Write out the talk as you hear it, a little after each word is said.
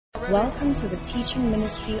Welcome to the teaching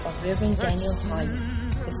ministry of Reverend Daniel Harley,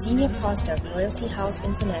 the senior pastor of Loyalty House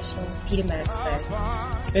International,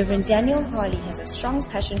 Pietermaritzburg. Reverend Daniel Harley has a strong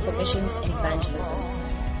passion for missions and evangelism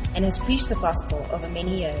and has preached the gospel over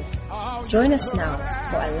many years. Join us now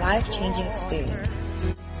for a life-changing experience.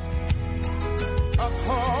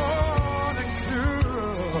 According to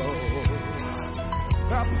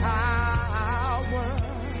the power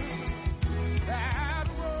that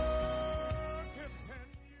worketh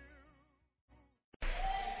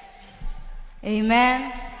in you.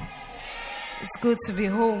 Amen. It's good to be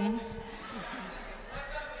home.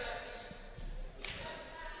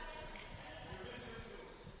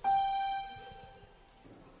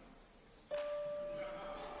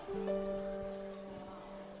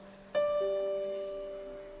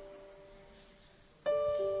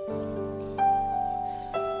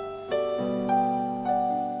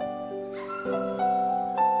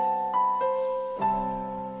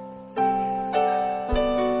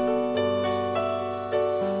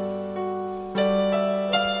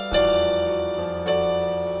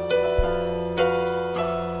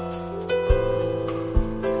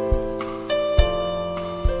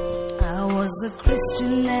 A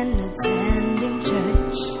Christian and attending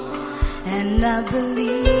church, and I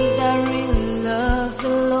believed I really loved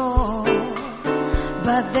the Lord.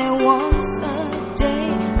 But there was a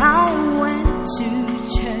day I went to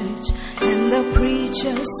church, and the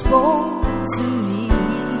preacher spoke to me.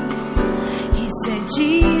 He said,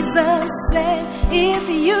 Jesus said, if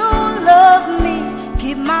you love me,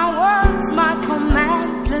 keep my words, my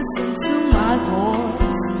command, listen to my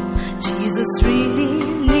voice. Jesus really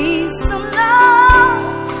needs to know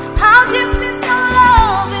how deep is your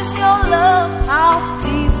love, how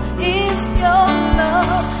deep is your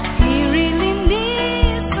love. He really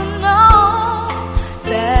needs to know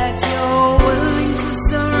that you're willing to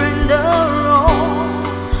surrender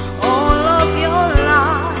all of your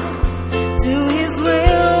life to His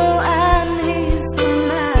will and His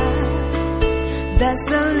command. That's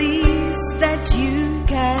the least that you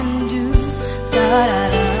can do.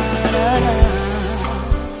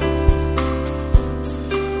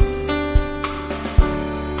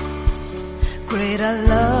 Greater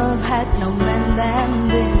love had no man than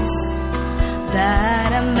this,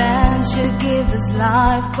 that a man should give his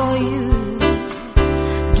life for you.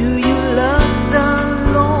 Do you love the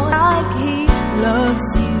Lord like He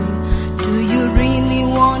loves you? Do you really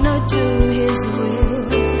want to do His will?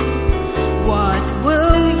 What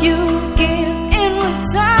will you give in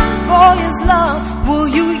return for His love? Will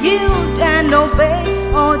you yield and obey,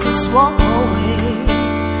 or just walk away?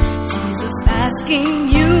 Jesus asking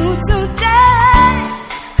you today,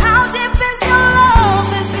 how deep is your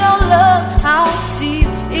love? How deep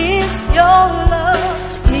is your love?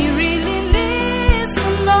 He really needs to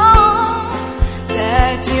know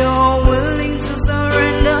that you're willing to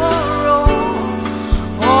surrender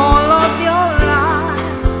all of your life,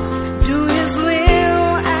 do His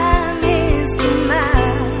will and His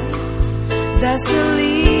command. That's the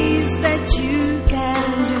least that you can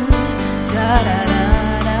do.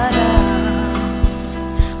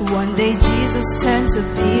 One day Jesus turned to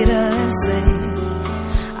Peter and said,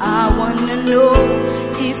 I want to know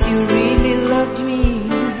if you really loved me.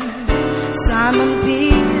 Simon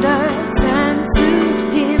Peter turned to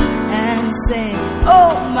Him and said,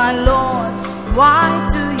 oh my Lord, why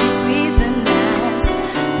do you even ask?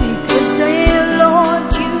 Because dear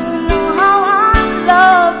Lord, you know how I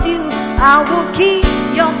love you. I will keep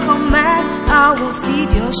your command, I will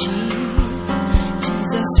feed your sheep.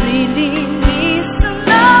 Jesus really needs to know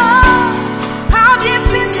how deep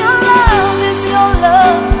is your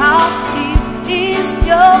love, how deep is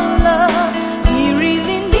your love. He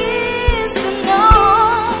really needs to know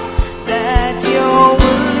that you're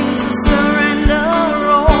willing to surrender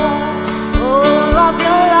all of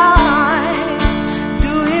your life,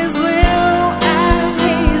 do His will and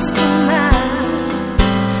His command.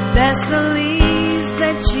 That's the least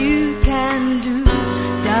that you can do.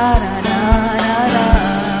 Da da da da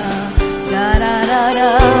da.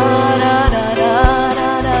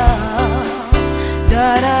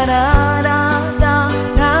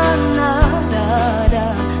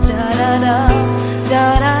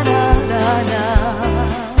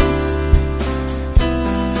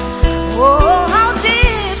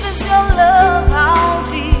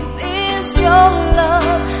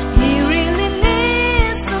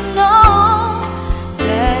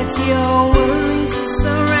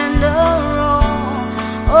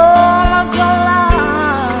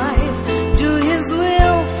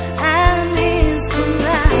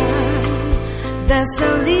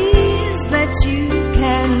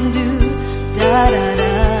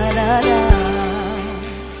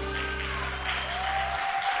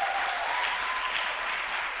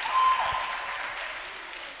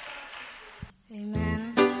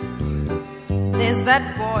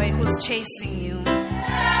 that boy who's chasing you.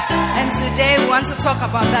 And today we want to talk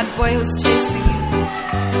about that boy who's chasing you.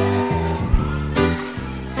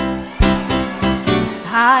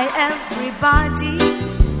 Hi everybody,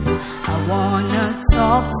 I wanna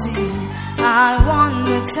talk to you. I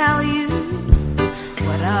wanna tell you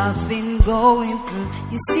what I've been going through.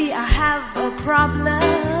 You see, I have a problem,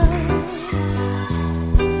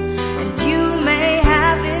 and you may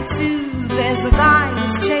have it too. There's a guy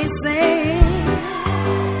who's chasing.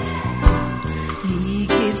 He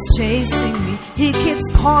keeps chasing me. He keeps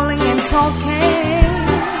calling and talking.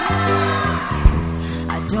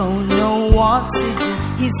 I don't know what to do.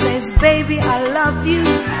 He says, baby, I love you.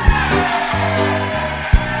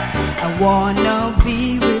 I wanna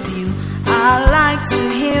be with you. I like to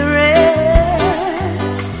hear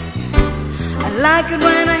it. I like it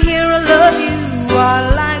when I hear I love you. I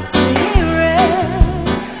like to hear it.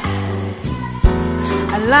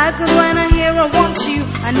 I like it when I hear I want you.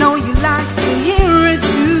 I know you like to hear it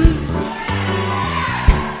too.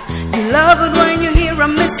 You love it when you hear I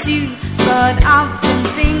miss you. But I've been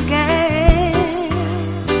thinking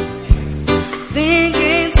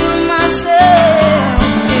to myself,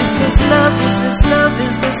 is this love, is this love,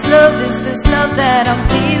 is this love, is this love that I'm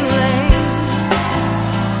feeling?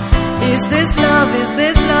 Is this love, is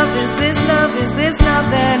this love, is this love, is this love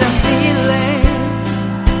that I'm feeling?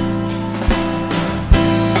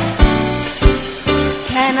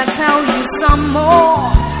 Can I tell you some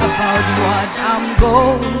more about what I'm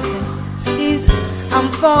going through? I'm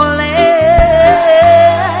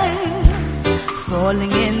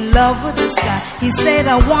falling in love with this guy. He said,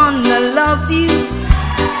 I wanna love you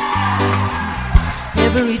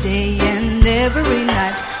every day and every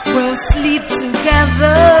night. We'll sleep together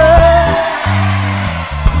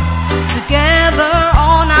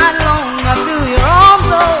all night long. I feel your arms,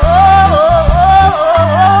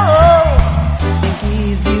 and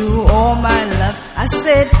give you all my love. I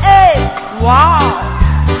said, hey, wow,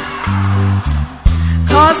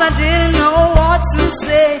 'cause I didn't know what to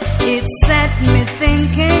say. It set me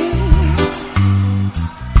thinking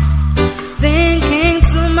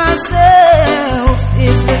to myself,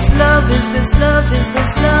 is this love, is this love, is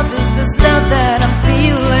this love, is this love that I'm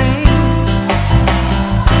feeling?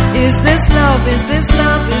 Is this love, is this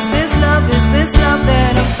love, is this love, is this love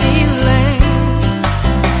that I'm feeling?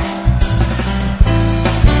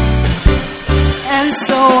 And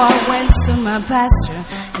so I went to my pastor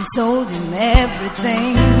and told him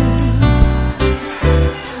everything,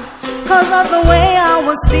 'cause of the way I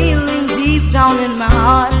was feeling deep down in my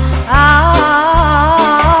heart.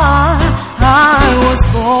 I was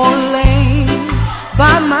falling,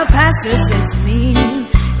 but my pastor said to me,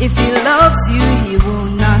 if he loves you, he will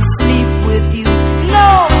not sleep with you.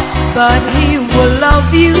 No, but he will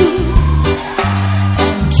love you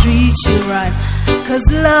and treat you right, 'cause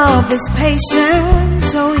love is patient,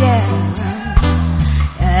 oh yeah,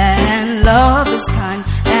 and love is kind.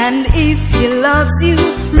 And if he loves you,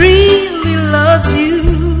 really loves you,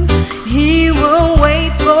 he will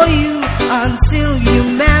wait for you until you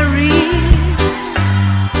marry.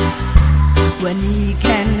 When he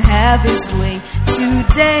can have his way.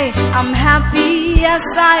 Today I'm happy, yes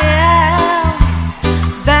I am,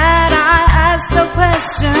 that I asked the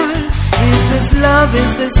question, is this love,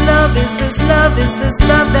 is this love, is this love, is this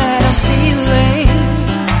love that I'm feeling?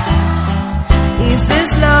 Is this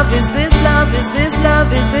love, is this love, is this love,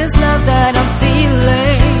 is this love that I'm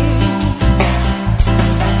feeling?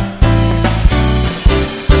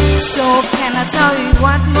 So can I tell you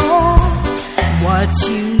what more? What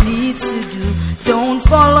you need to do, don't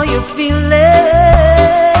follow your feelings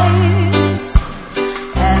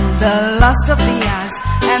and the lust of the eyes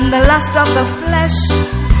and the lust of the flesh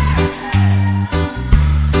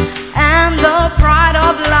and the pride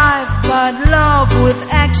of life, but love with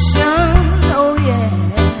action, oh yeah,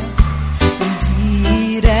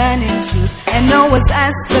 indeed and in truth. And always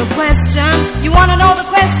ask the question, you wanna know the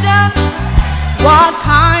question? What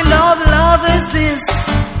kind of love is this?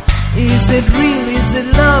 Is it real? Is it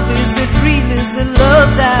love? Is it real? Is it love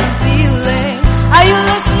that I'm feeling? Are you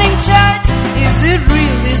listening, church? Is it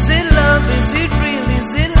real? Is it love? Is it real? Is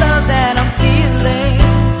it love that I'm feeling?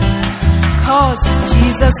 'Cause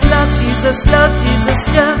Jesus love, Jesus love, Jesus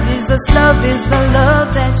love, Jesus love is the love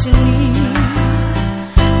that you need.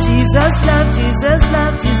 Jesus love, Jesus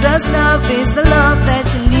love, Jesus love is the love that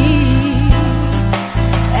you need.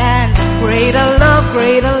 And greater love,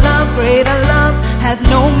 greater love, greater love hath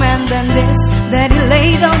no man than this, that he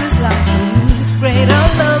laid down his life. Greater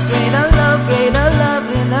love, greater love, greater love,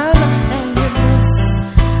 greater love, and with this,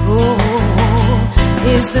 oh,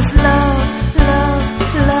 is this love, love,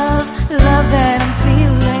 love, love that I'm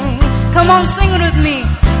feeling? Come on, sing it with me.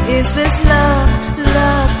 Is this love,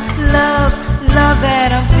 love, love, love that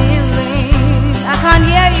I'm feeling? I can't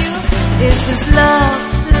hear you. Is this love,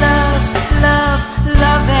 love, love,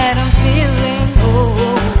 love that I'm feeling?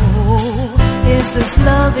 Oh, is this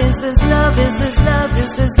love, is this love, is this love,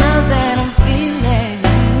 is this love that I'm feeling?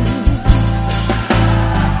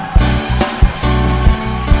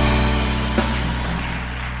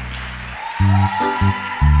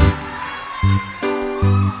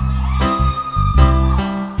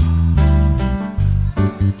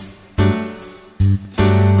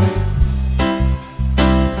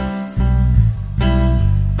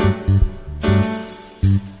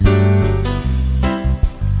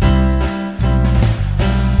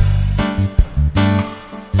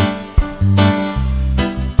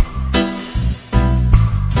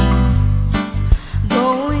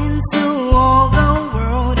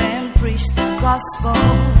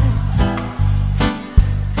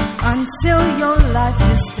 Until your life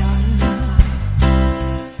is done.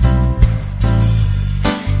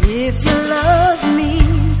 If you love me,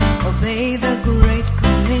 obey the Great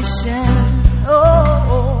Commission.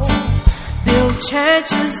 Oh, build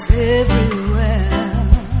churches everywhere,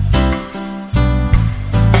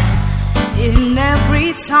 in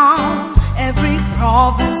every town, every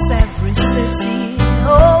province, every city.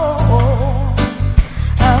 Oh,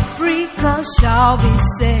 Africa shall be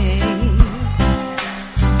saved.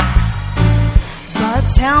 But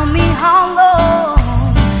tell me, how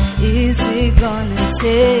long is it gonna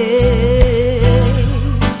take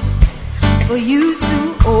for you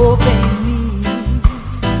to obey me?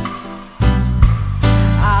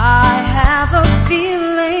 I have a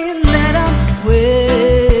feeling that I'm waiting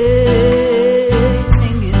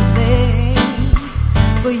in vain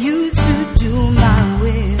for you to do my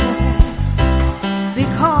will,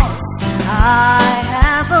 because I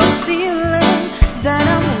have a feeling that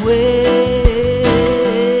I'm waiting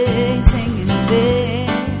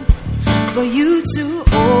for you to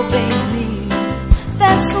obey me.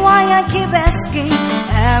 That's why I keep asking,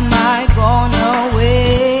 am I gonna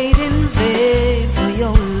wait in vain for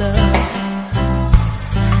your love?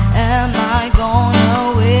 Am I gonna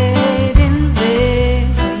wait in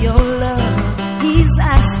vain for your love? He's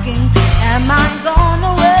asking, am I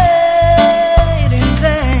gonna wait in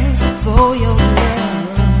vain for your love?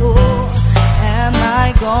 Oh, am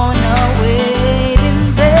I gonna wait in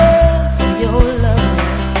vain for your love?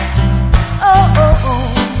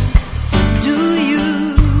 Do you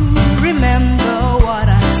remember what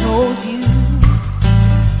I told you?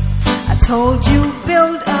 I told you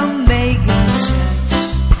build a mega church,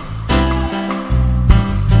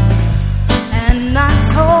 and I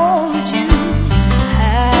told you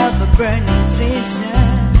have a burning vision.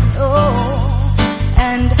 Oh,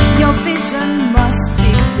 and your vision must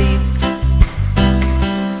be big,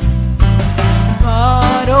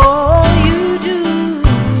 but all you do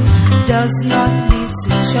does not need to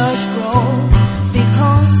church grow,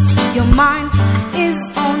 because your mind is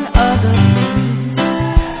on other things.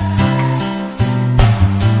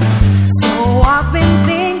 So I've been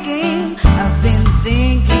thinking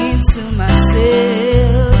to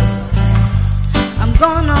myself, I'm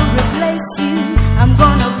gonna replace you, I'm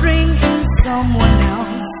gonna bring in someone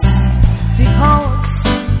else, because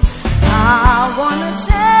I wanna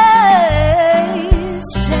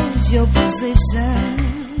change your position.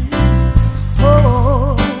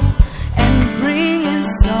 Oh, and bring in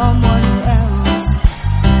someone else.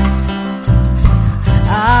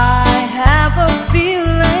 I have a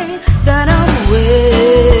feeling that I'm waiting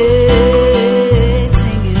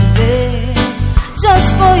in vain just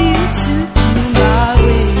for you to do my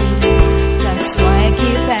will. That's why I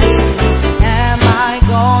keep asking, am I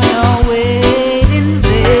gonna wait in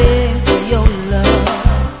vain for your love?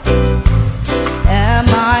 Am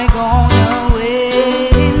I gonna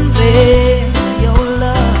wait in vain?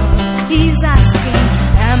 He's asking,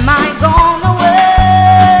 am I gonna wait?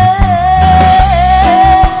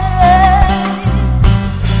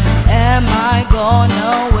 Am I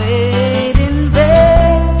gonna wait in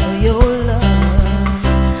vain for your love?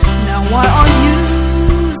 Now why are you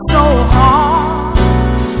so hard?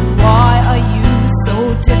 Why are you so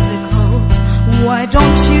difficult? Why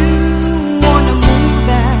don't you wanna move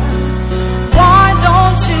and why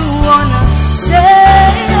don't you wanna change?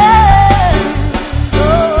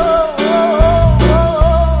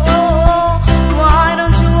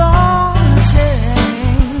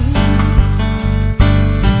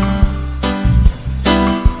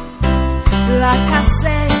 Like I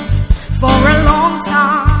said, for a long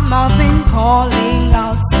time I've been calling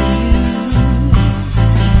out to you,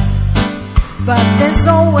 but there's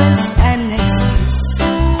always an excuse.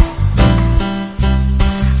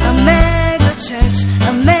 A man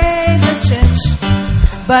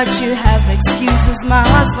but you have excuses. My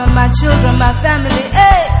husband, my children, my family,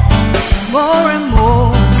 hey, more and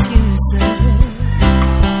more excuses.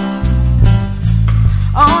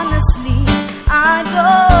 Honestly, I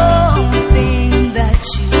don't think that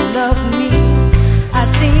you love me. I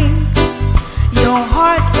think your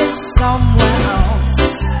heart is somewhere else.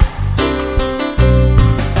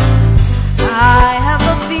 I have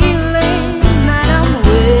a feeling that I'm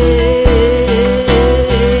waiting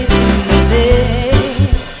there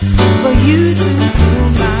for you to do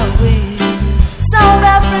my will. South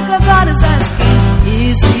Africa, God is asking,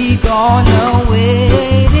 is he gonna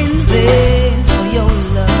wait in vain for your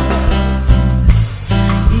love?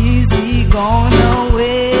 Is he gonna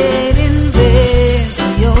wait in vain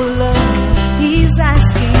for your love? He's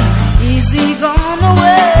asking, is he gonna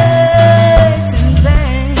wait in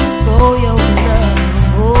vain for your love?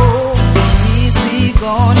 Oh, is he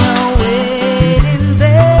gonna wait in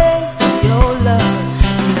vain for your love?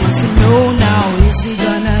 He wants to know now, is he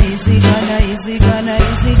gonna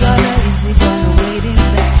wait in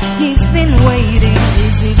vain? He's been waiting,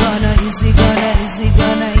 is he gonna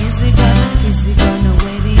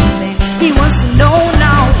wait in vain? He wants to know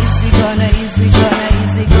now, is he gonna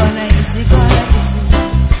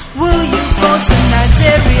will you go to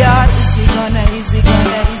Nigeria? Is he gonna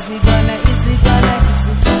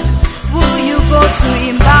will you go to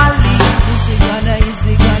Imbali? Is he gonna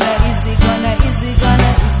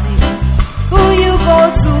will you go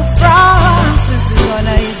to France? Is he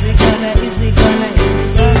gonna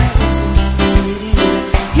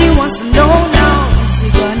he wants to know now, is he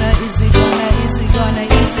gonna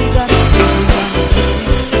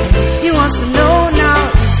he wants to know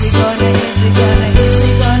now, is he gonna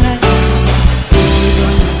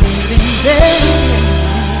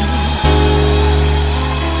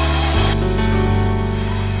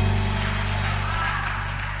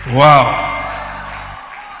Wow.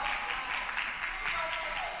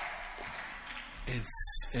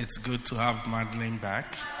 It's good to have Madeleine back.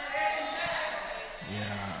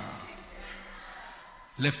 Yeah.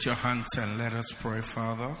 Lift your hands and let us pray,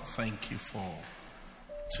 Father. Thank you for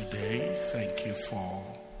today. Thank you for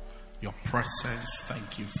your presence.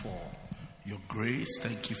 Thank you for your grace.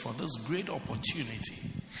 Thank you for this great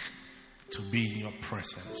opportunity to be in your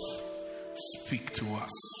presence. Speak to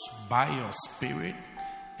us by your Spirit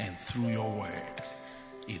and through your word.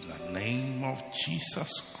 In the name of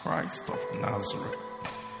Jesus Christ of Nazareth,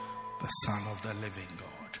 the Son of the living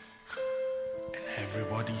God. And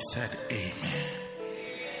everybody said amen.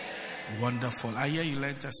 Wonderful. I hear you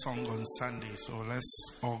learned a song on Sunday, so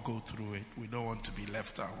let's all go through it. We don't want to be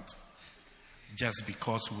left out just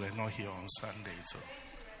because we were not here on Sunday. So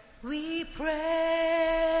we praise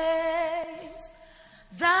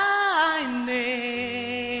thy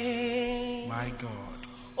name, my God.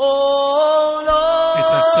 Oh Lord,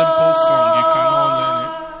 it's a simple song. You can all learn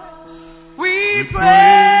it. We praise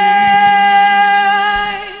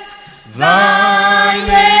thy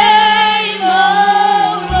name, oh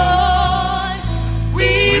Lord. We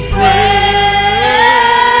praise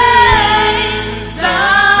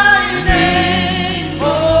thy name, oh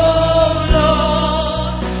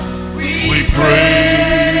Lord. We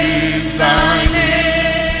praise thy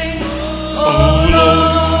name, oh Lord.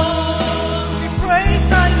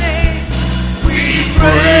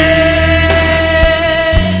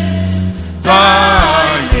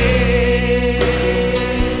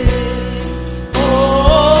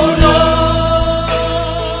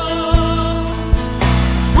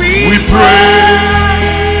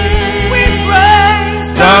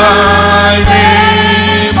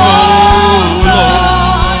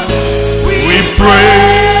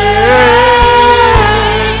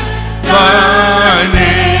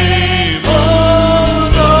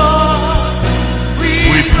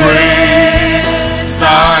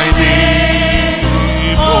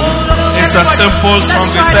 It's a simple song.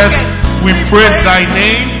 It says, we praise thy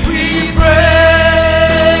name. We praise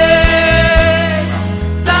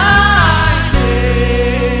thy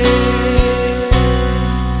name,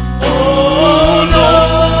 oh Lord.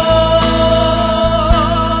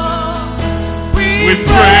 We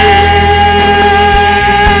praise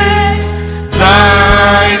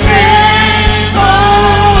thy name, oh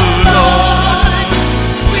Lord.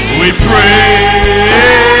 We praise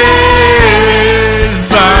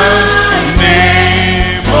thy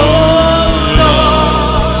name, oh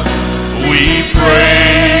Lord.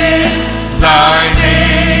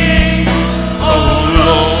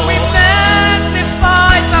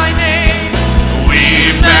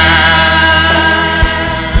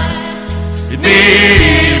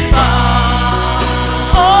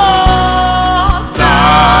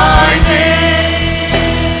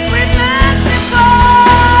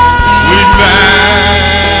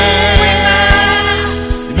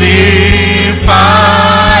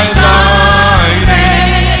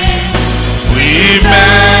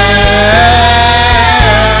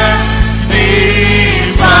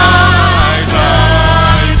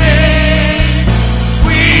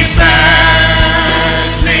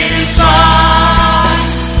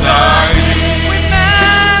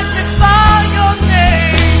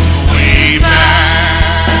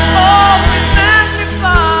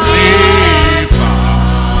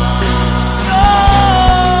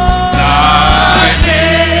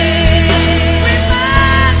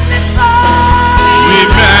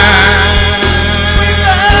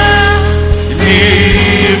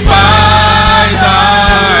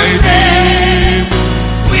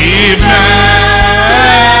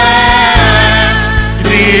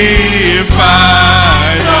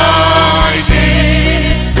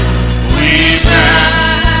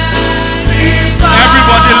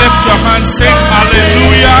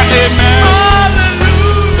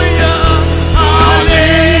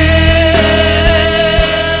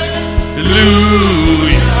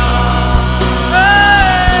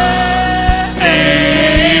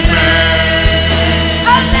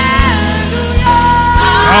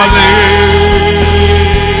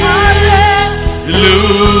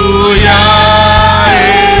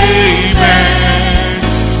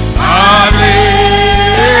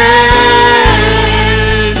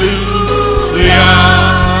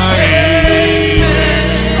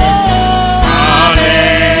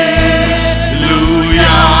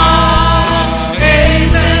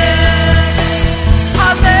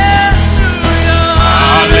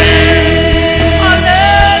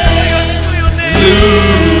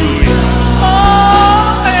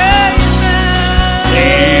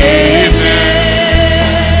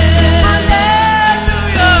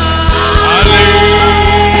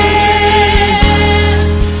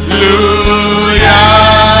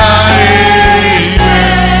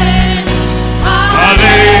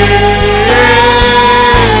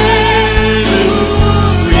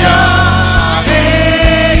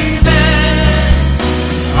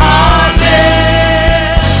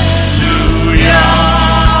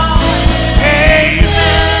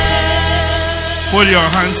 Put your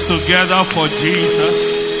hands together for Jesus.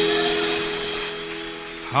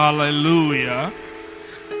 Hallelujah.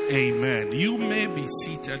 Amen. You may be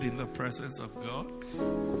seated in the presence of God.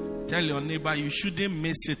 Tell your neighbor you shouldn't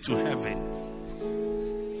miss it to heaven.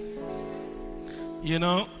 You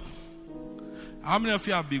know, how many of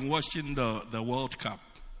you have been watching the World Cup?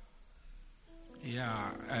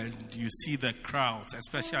 Yeah, and you see the crowds,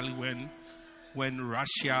 especially when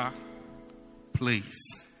Russia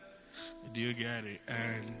plays. Do you get it?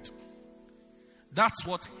 And that's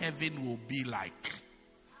what heaven will be like.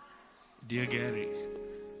 Do you get it?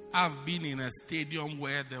 I've been in a stadium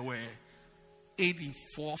where there were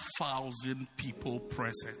 84,000 people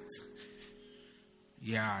present.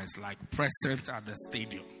 Yeah, it's like present at the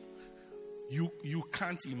stadium. You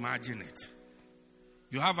can't imagine it.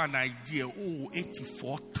 You have an idea,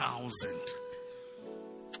 84,000.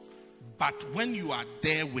 But when you are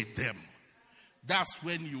there with them, that's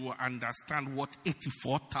when you will understand what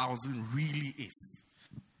 84,000 really is.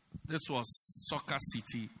 This was Soccer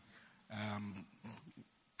City,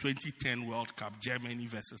 2010 World Cup, Germany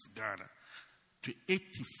versus Ghana. To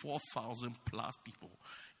 84,000 plus people.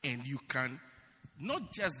 And you can,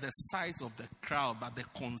 not just the size of the crowd, but the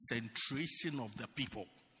concentration of the people.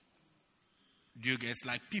 Do you guys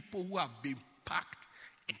like people who have been packed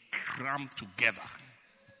and crammed together?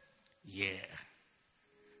 Yeah.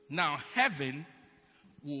 Now, heaven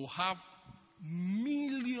will have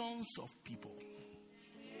millions of people.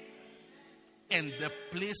 And the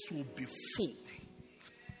place will be full.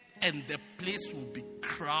 And the place will be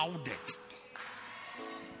crowded.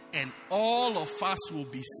 And all of us will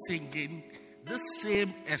be singing the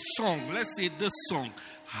same a song. Let's say this song.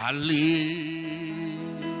 Hallelujah.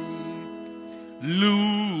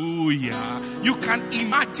 You can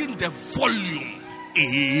imagine the volume.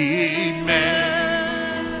 Amen.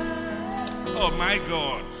 Oh my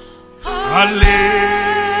God. Hallelujah.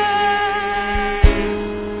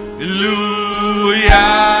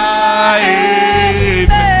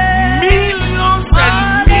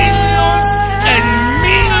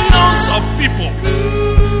 People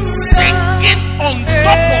singing on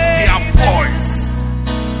top of their voice.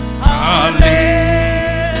 Hallelujah.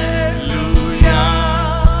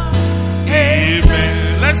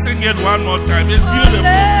 Amen. Let's sing it one more time. It's beautiful.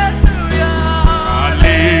 Hallelujah.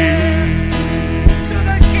 To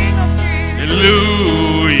the King of Kings.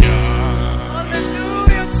 Hallelujah.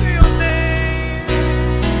 Hallelujah to your name.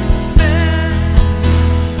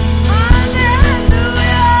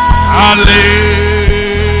 Hallelujah. Hallelujah.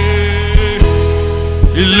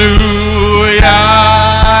 Hallelujah,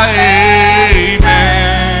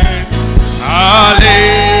 amen. Hallelujah,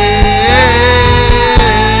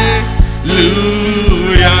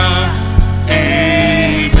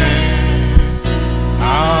 amen.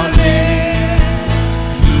 Hallelujah,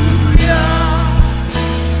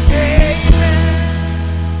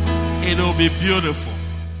 amen. It'll be beautiful.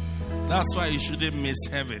 That's why you shouldn't miss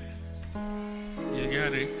heaven. You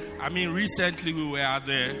get it? I mean, recently we were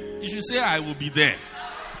there. You should say, I will be there.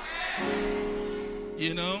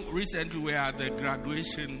 You know, recently we had the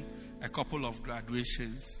graduation, a couple of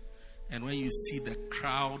graduations, and when you see the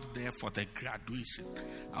crowd there for the graduation,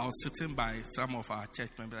 I was sitting by some of our church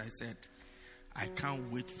members. I said, I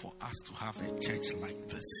can't wait for us to have a church like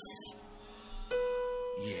this.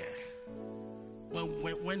 Yeah.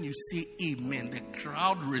 When you say amen, the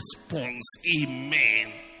crowd responds,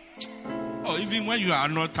 amen. Or even when you are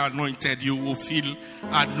not anointed, you will feel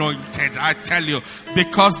anointed. I tell you,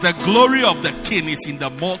 because the glory of the King is in the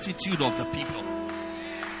multitude of the people.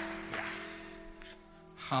 Yeah.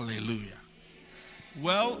 Hallelujah.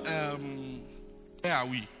 Well, where are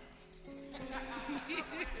we?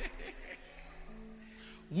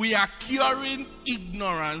 We are curing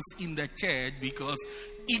ignorance in the church because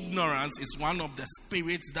ignorance is one of the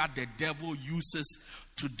spirits that the devil uses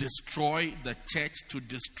to destroy the church, to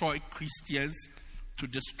destroy Christians, to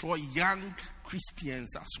destroy young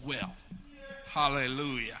Christians as well.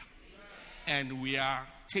 Hallelujah. And we are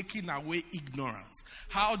taking away ignorance.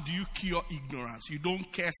 How do you cure ignorance? You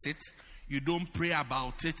don't curse it. You don't pray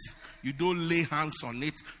about it. You don't lay hands on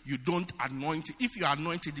it. You don't anoint it. If you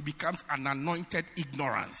anoint it, it becomes an anointed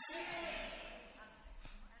ignorance.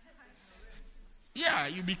 Yeah,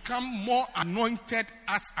 you become more anointed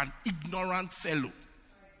as an ignorant fellow.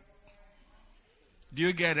 Do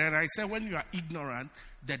you get it? And I said, when you are ignorant,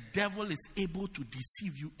 the devil is able to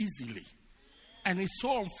deceive you easily. And it's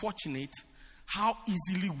so unfortunate how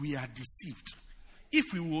easily we are deceived.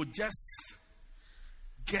 If we will just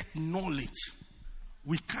get knowledge,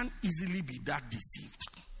 we can't easily be that deceived.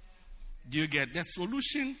 Do you get? The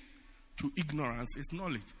solution to ignorance is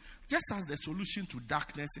knowledge. Just as the solution to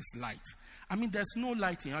darkness is light. I mean, there's no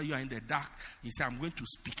light in how you are in the dark. You say, I'm going to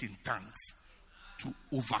speak in tongues to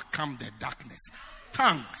overcome the darkness.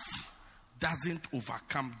 Tongues doesn't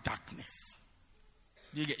overcome darkness.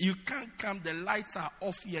 You can't come, the lights are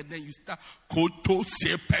off here, and then you start.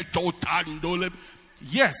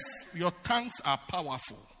 Yes, your tongues are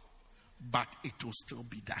powerful, but it will still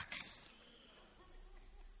be dark.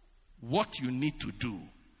 What you need to do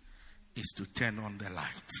is to turn on the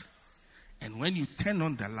light. And when you turn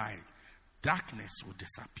on the light, darkness will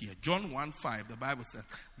disappear. John 1:5, the Bible says,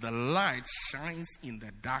 the light shines in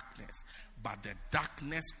the darkness, but the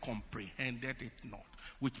darkness comprehended it not.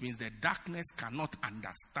 Which means the darkness cannot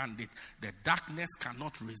understand it. The darkness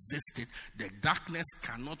cannot resist it. The darkness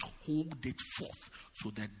cannot hold it forth. So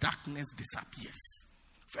the darkness disappears.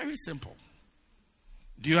 Very simple.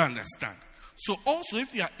 Do you understand? So also,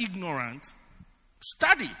 if you are ignorant,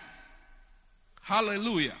 study.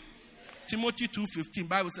 Hallelujah. Timothy 2:15,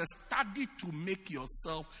 Bible says, study to make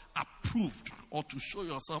yourself approved, or to show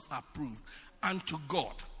yourself approved unto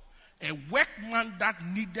God. A workman that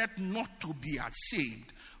needed not to be ashamed,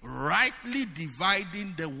 rightly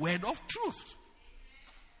dividing the word of truth.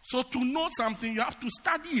 So to know something, you have to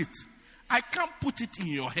study it. I can't put it in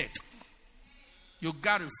your head. You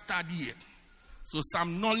got to study it. So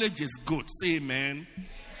some knowledge is good. Say amen.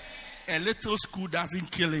 A little school doesn't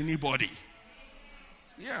kill anybody.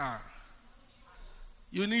 Yeah.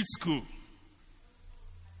 You need school.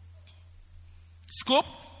 Scope?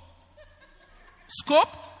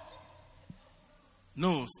 Scope?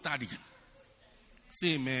 No, study.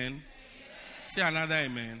 Say amen. Say another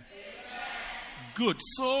amen. Good.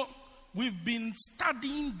 So we've been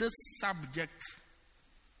studying this subject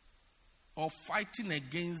of fighting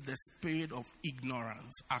against the spirit of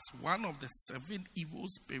ignorance as one of the 7 evil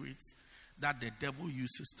spirits that the devil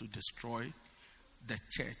uses to destroy the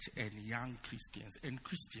church and young Christians. And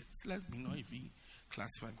Christians, let me know if we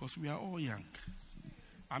classify, because we are all young.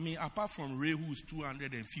 I mean, apart from Ray, who's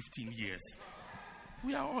 215 years,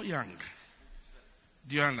 we are all young.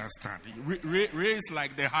 Do you understand? Ray is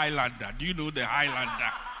like the Highlander. Do you know the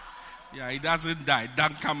Highlander? Yeah, he doesn't die.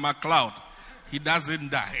 Duncan MacLeod. He doesn't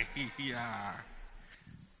die. Yeah.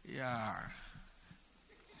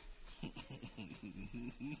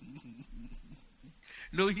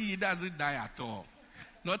 No, he doesn't die at all.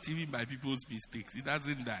 Not even by people's mistakes. He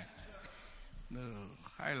doesn't die. No,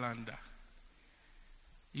 Highlander.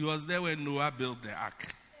 He was there when Noah built the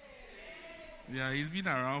ark. Yeah, he's been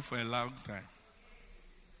around for a long time.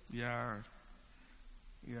 Yeah,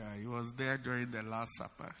 he was there during the Last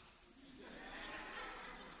Supper.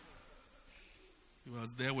 He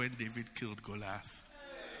was there when David killed Goliath.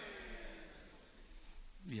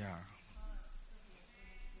 Yeah.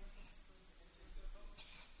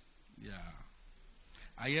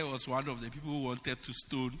 Aya was one of the people who wanted to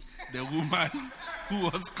stone the woman who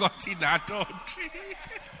was caught in adultery.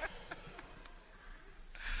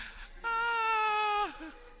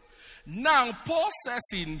 Now, Paul says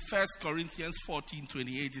in 1 Corinthians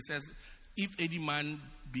 14:28, he says, if any man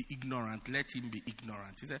be ignorant, let him be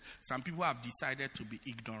ignorant. He said, some people have decided to be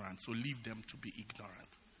ignorant, so leave them to be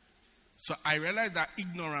ignorant. So I realize that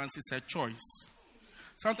ignorance is a choice.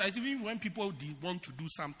 Sometimes even when people want to do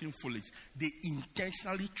something foolish, they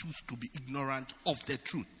intentionally choose to be ignorant of the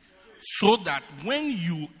truth. So that when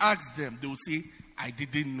you ask them, they will say, I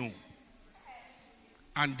didn't know.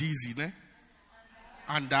 Andizi, ne?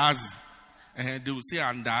 Andazi. They will say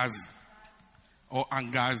Andazi. Or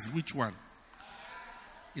Angazi. Which one?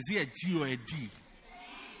 Is it a G or a D?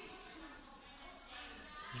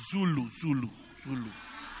 Zulu.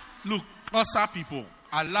 Look, closer people,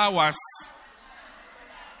 allow us.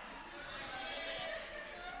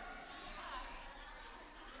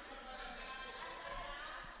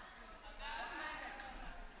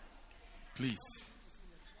 Please.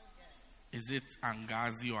 Is it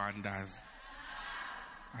Angazi or Andazi?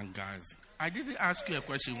 Angazi. I didn't ask you a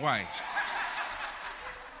question. Why?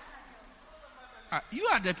 You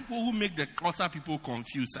are the people who make the closer people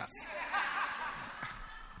confuse us.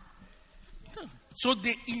 So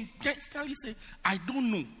they intentionally say, I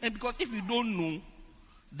don't know. And because if you don't know,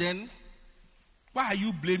 then why are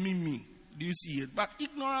you blaming me? Do you see it? But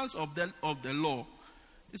ignorance of the law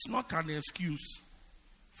is not an excuse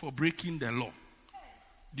for breaking the law.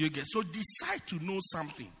 Do you get? So decide to know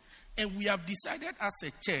something. And we have decided as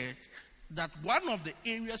a church that one of the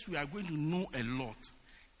areas we are going to know a lot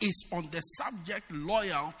is on the subject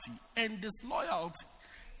loyalty and disloyalty.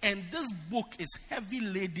 And this book is heavy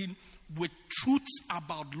laden with truths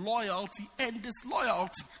about loyalty and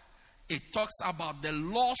disloyalty. It talks about the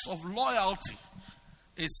laws of loyalty.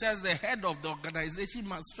 It says the head of the organization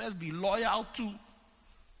must first be loyal to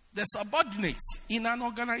the subordinates in an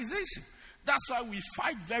organization. That's why we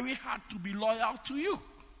fight very hard to be loyal to you.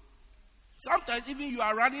 Sometimes even you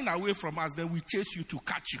are running away from us, then we chase you to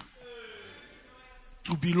catch you.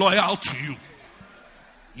 To be loyal to you.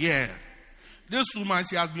 Yeah. This woman,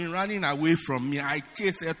 she has been running away from me. I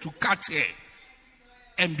chase her to catch her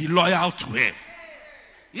and be loyal to her.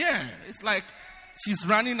 Yeah, it's like she's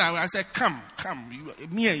running away. I said, come,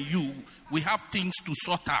 me and you, we have things to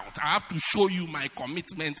sort out. I have to show you my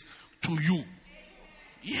commitment to you.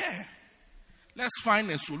 Yeah. Let's find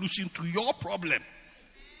a solution to your problem.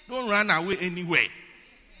 Don't run away anyway.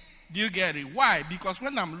 Do you get it? Why? Because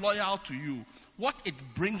when I'm loyal to you, what it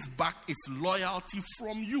brings back is loyalty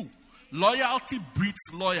from you. Loyalty breeds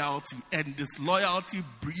loyalty, and disloyalty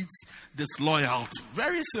breeds disloyalty.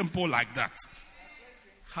 Very simple like that.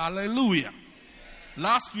 Hallelujah.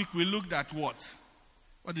 Last week we looked at what?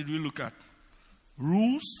 What did we look at?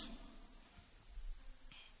 Rules,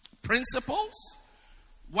 principles.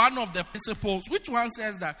 One of the principles, which one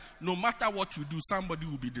says that no matter what you do, somebody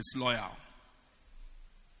will be disloyal?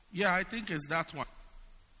 Yeah, I think it's that one.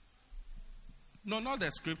 No, not the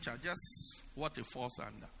scripture, just what it falls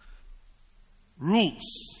under. Rules.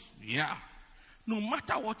 Yeah. No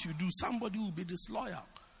matter what you do, somebody will be disloyal.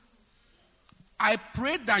 I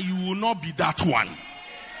pray that you will not be that one.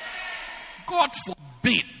 God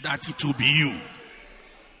forbid that it will be you.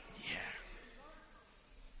 Yeah.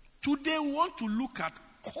 Today we want to look at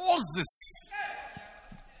causes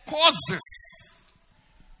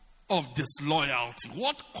of disloyalty.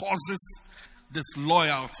 What causes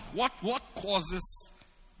disloyalty? What causes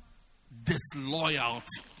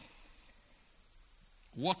disloyalty?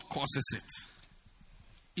 What causes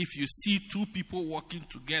it? If you see two people walking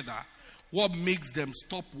together, what makes them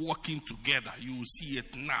stop walking together? You will see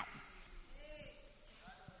it now.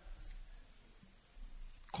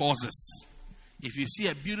 Causes. If you see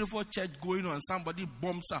a beautiful church going on, somebody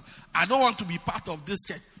bombs up. I don't want to be part of this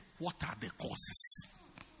church. What are the causes?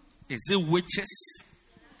 Is it witches?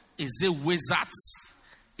 Is it wizards?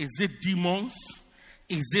 Is it demons?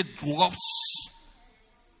 Is it dwarfs?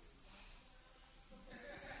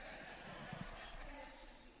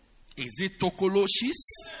 Is it tokoloshis?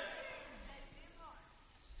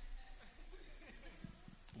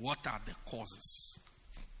 What are the causes?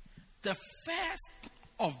 The first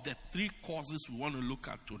of the three causes we want to look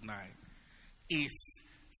at tonight is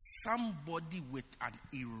somebody with an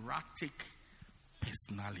erratic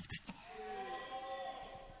personality.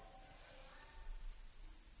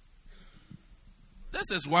 This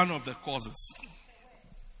is one of the causes.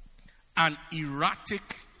 An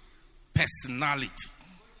erratic personality.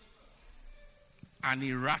 An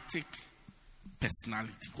erratic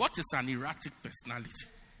personality. What is an erratic personality?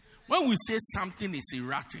 When we say something is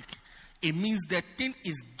erratic, it means the thing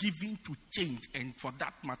is given to change, and for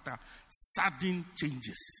that matter, sudden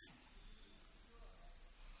changes.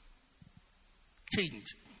 Change.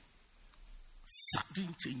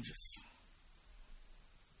 Sudden changes.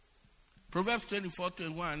 Proverbs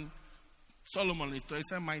 24:21, Solomon is told, he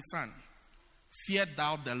said, my son, fear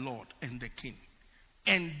thou the Lord and the king,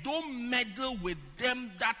 and don't meddle with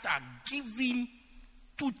them that are given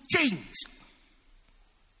to change.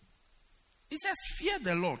 He says, fear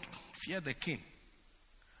the Lord, fear the king.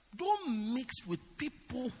 Don't mix with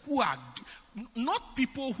people who are not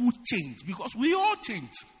people who change, because we all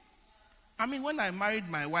change. I mean, when I married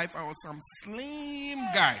my wife, I was some slim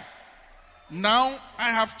guy. Now I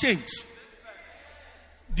have changed.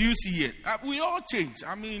 Do you see it? We all change.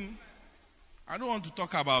 I mean, I don't want to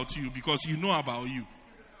talk about you because you know about you.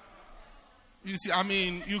 You see, I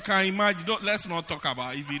mean, you can imagine. Let's not talk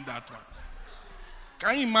about even that one.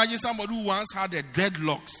 Can you imagine somebody who once had a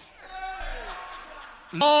dreadlocks?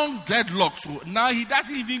 Long dreadlocks. Now he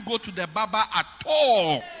doesn't even go to the barber at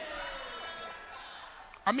all.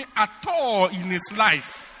 I mean, at all in his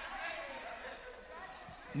life.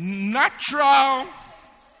 Natural.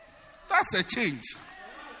 That's a change.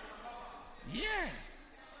 Yeah.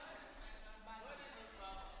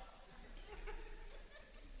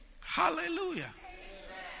 Hallelujah.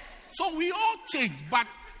 So we all change, but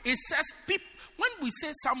it says people, when we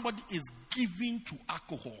say somebody is given to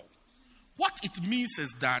alcohol, what it means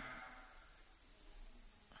is that,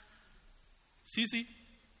 Sisi,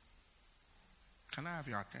 can I have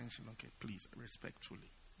your attention? Okay, please, respectfully.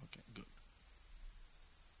 Okay, good.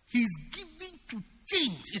 He's given to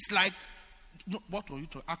change. It's like, what were you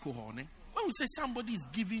talking? Alcohol, ne? When we say somebody is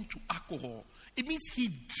given to alcohol, it means he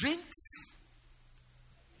drinks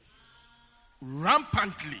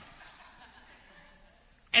rampantly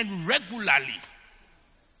and regularly.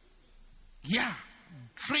 Yeah,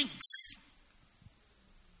 drinks.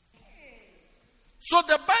 So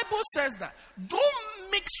the Bible says that don't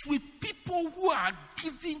mix with people who are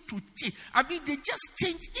given to change. I mean, they just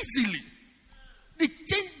change easily. They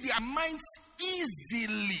change their minds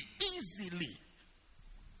easily.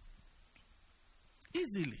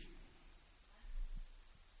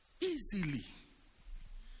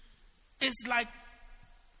 It's like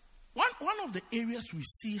one of the areas we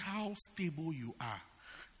see how stable you are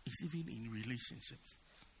is even in relationships.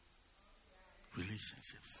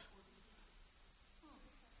 Relationships.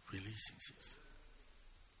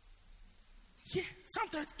 Yeah,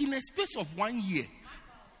 sometimes in a space of 1 year.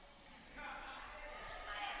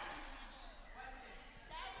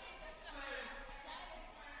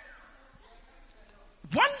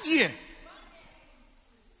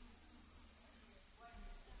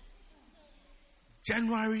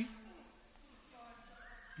 January,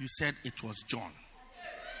 you said it was John.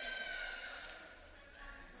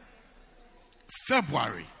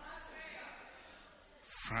 February,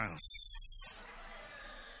 France.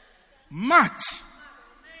 March,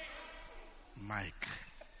 Mike.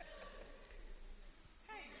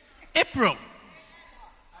 April,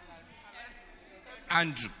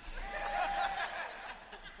 Andrew.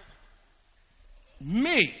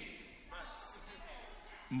 May,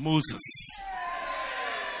 Moses.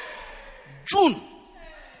 June,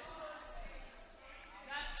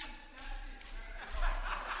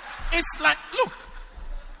 it's like, look,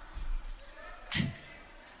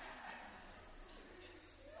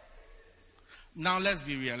 now let's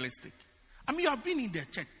be realistic. I mean, you have been in the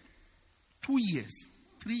church 2 years,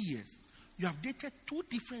 3 years. You have dated three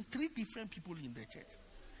different people in the church.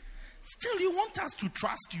 Still, you want us to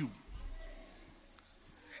trust you.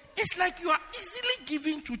 It's like you are easily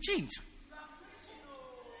given to change.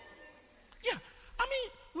 Yeah, I mean,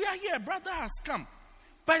 we are here. Brother has come.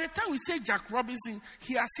 By the time we say Jack Robinson,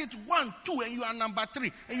 he has hit 1, 2, and you are number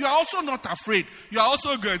 3. And you are also not afraid. You are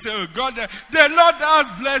also going to say, oh God, the Lord has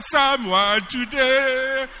blessed someone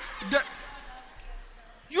today.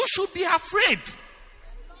 You should be afraid.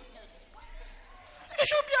 You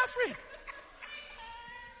should be afraid.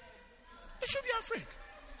 You should be afraid.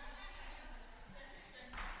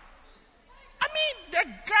 I mean,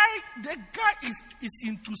 the guy is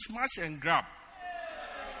into smash and grab.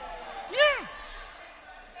 Yeah.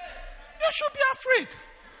 You should be afraid.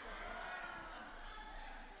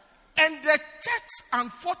 And the church,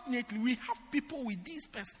 unfortunately, we have people with these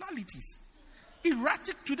personalities.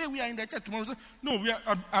 Erratic. Today we are in the church. Tomorrow, no,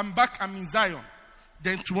 I'm back. I'm in Zion.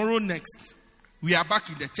 Then tomorrow next, we are back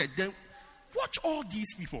in the church. Then watch all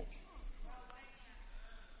these people.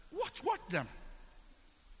 Watch them.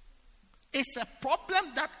 It's a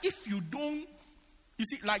problem that if you don't, you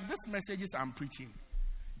see, like these messages I'm preaching,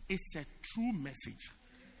 it's a true message.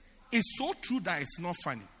 It's so true that it's not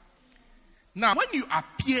funny. Now, when you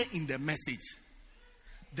appear in the message,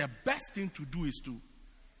 the best thing to do is to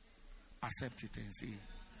accept it and say,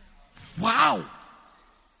 wow,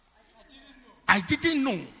 I didn't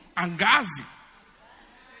know. Angazi.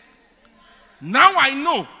 Now I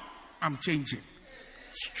know I'm changing.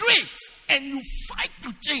 Straight. And you fight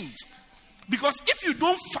to change. Because if you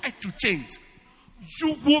don't fight to change,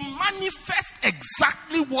 you will manifest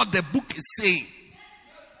exactly what the book is saying.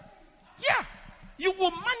 Yeah. You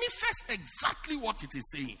will manifest exactly what it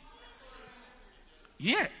is saying.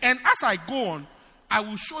 Yeah. And as I go on, I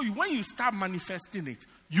will show you when you start manifesting it,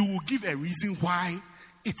 you will give a reason why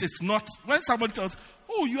it is not. When somebody tells,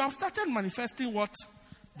 oh, you have started manifesting what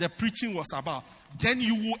the preaching was about, then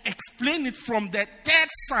you will explain it from the third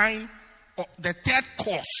sign or the third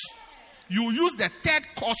cause. You use the third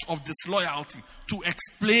cause of disloyalty to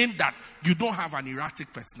explain that you don't have an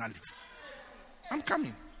erratic personality. I'm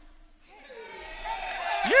coming.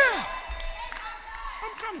 Yeah.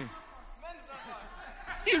 I'm coming.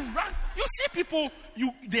 You see people,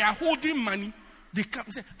 they are holding money. They come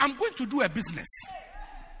and say, I'm going to do a business.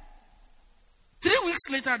 3 weeks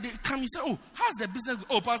later, they come and say, oh, how's the business?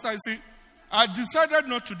 Oh, Pastor, I say, I decided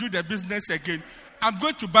not to do the business again. I'm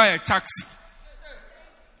going to buy a taxi.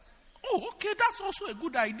 Oh, okay, that's also a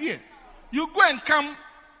good idea. You go and come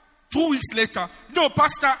 2 weeks later. No,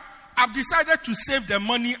 Pastor, I've decided to save the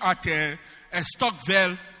money at a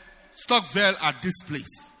Stockville at this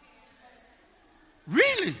place.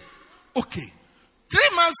 Really? Okay.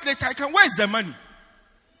 3 months later, where's the money?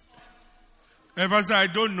 Pastor, I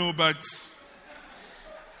don't know, but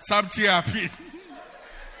something happened.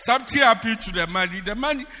 Something happened to the money.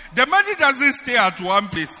 The money doesn't stay at one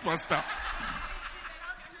place, Pastor.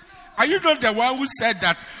 Are you not the one who said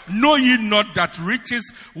that, know ye not that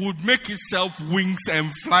riches would make itself wings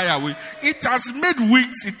and fly away? It has made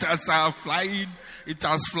wings, it has flying. it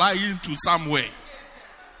has fly into somewhere.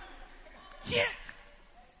 Yeah.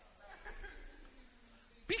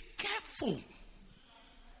 Be careful.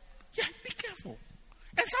 Yeah, be careful.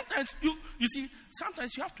 And sometimes you see,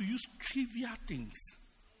 sometimes you have to use trivial things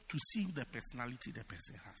to see the personality the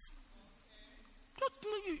person has.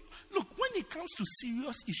 Look, when it comes to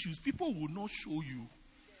serious issues, people will not show you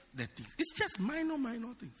the things. It's just minor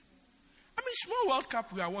things. I mean, small World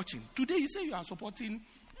Cup we are watching. Today you say you are supporting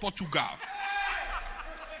Portugal.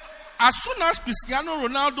 As soon as Cristiano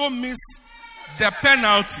Ronaldo missed the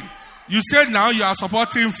penalty, you say now you are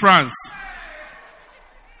supporting France.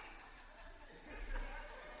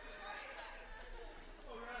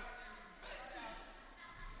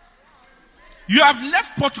 You have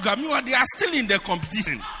left Portugal. Meanwhile, they are still in the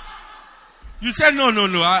competition. You say, no. Now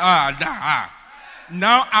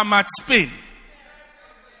I'm at Spain.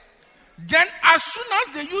 Then as soon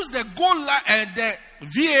as they use the goal and the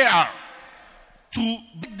VAR to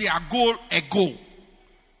make their goal a goal.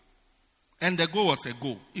 And the goal was a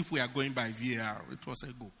goal. If we are going by VAR, it was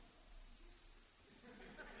a goal.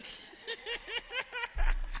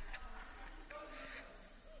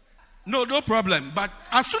 No problem. But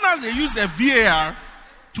as soon as they use the VAR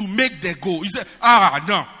to make the goal, you say,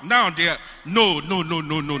 no. Now they are, no.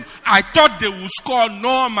 I thought they would score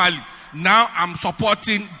normally. Now I'm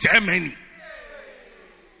supporting Germany.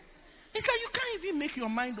 It's like you can't even make your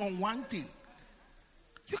mind on one thing.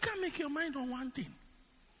 You can't make your mind on one thing.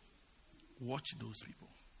 Watch those people.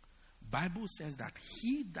 Bible says that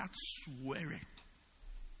he that sweareth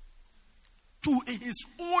to his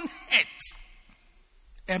own head,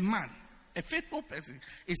 a man, a faithful person,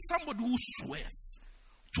 is somebody who swears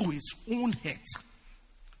to his own head.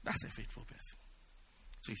 That's a faithful person.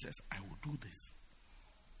 So he says, I will do this.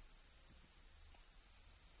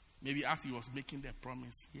 Maybe as he was making the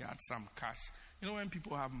promise, he had some cash. You know when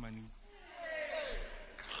people have money,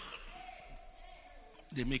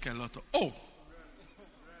 they make a lot of,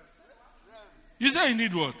 you say you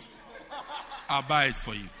need what? I'll buy it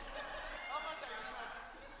for you.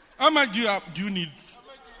 How much do you need?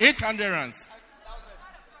 800 rands.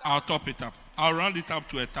 I'll top it up. I'll round it up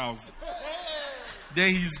to 1,000.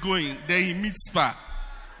 Then he's going. Then he meets Spa.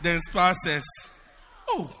 Then Spa says,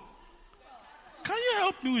 can you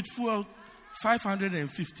help me with fuel?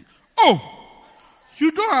 550.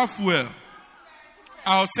 You don't have fuel.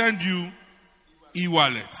 I'll send you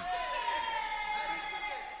e-wallet.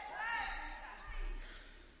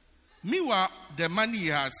 Meanwhile, the money he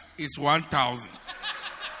has is 1,000.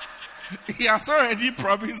 He has already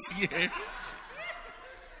promised here.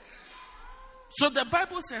 So the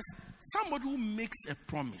Bible says, somebody who makes a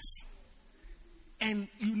promise, and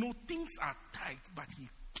things are tight, but he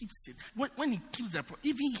keeps it. When he keeps the promise,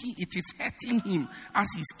 even it is hurting him as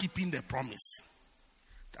he's keeping the promise.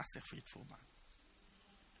 That's a faithful man.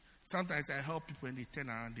 Sometimes I help people when they turn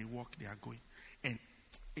around, they walk, they are going. And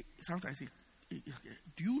sometimes I say,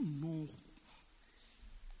 do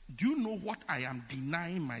you know what I am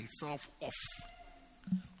denying myself of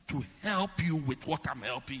to help you with what I'm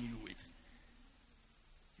helping you with?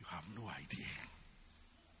 You have no idea.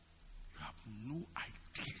 You have no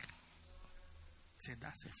idea. Say,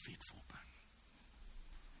 that's a faithful man.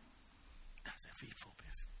 That's a faithful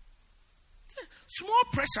person. Say, small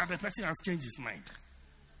pressure, the person has changed his mind.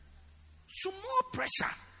 Small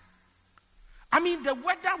pressure. I mean, the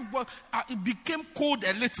weather it became cold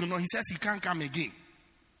a little. No, he says he can't come again.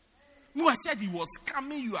 No, I said he was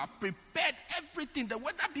coming. You are prepared. Everything. The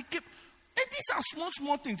weather became. And these are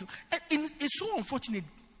small things. And it's so unfortunate.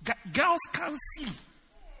 Girls can't see.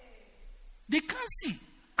 They can't see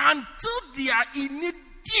until they are in it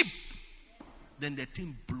deep. Then the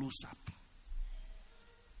thing blows up.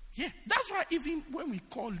 Yeah, that's why even when we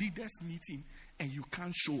call leaders meeting and you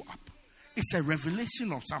can't show up, it's a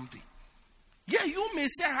revelation of something. Yeah, you may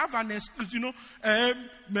say I have an excuse,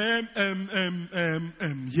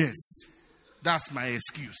 yes, that's my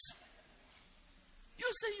excuse. You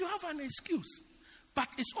say you have an excuse, but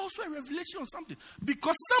it's also a revelation of something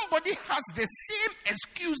because somebody has the same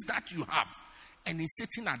excuse that you have and is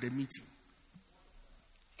sitting at the meeting.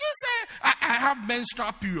 You say, I have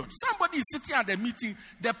menstrual period. Somebody is sitting at the meeting.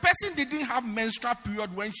 The person didn't have menstrual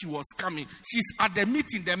period when she was coming. She's at the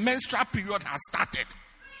meeting. The menstrual period has started.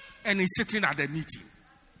 And he's sitting at the meeting.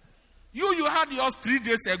 You had yours 3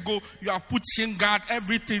 days ago. You have put shin guard,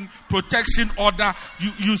 everything, protection order.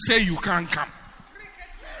 You say you can't come.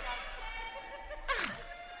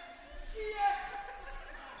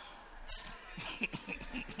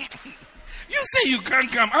 You say you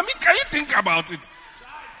can't come. I mean, can you think about it?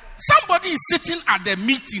 Somebody is sitting at the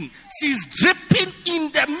meeting. She's dripping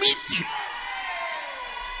in the meeting.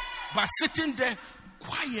 But sitting there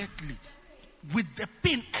quietly with the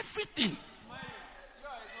pain, everything.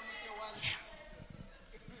 Yeah.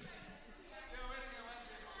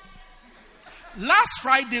 Last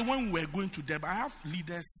Friday when we were going to Durban, I have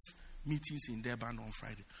leaders meetings in Durban on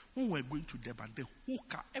Friday. When we were going to Durban, the whole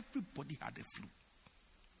car, everybody had the flu.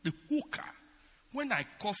 The whole car. When I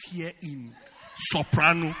cough here in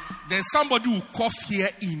soprano, then somebody will cough here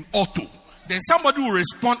in alto. Then somebody will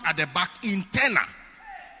respond at the back in tenor.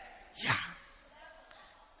 Yeah.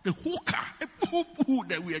 The whole car.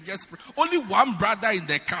 That we are just only one brother in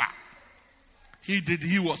the car. He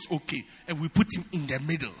was okay. And we put him in the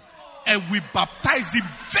middle. And we baptized him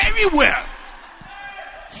very well.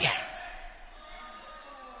 Yeah.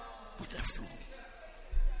 With the flu.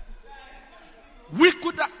 We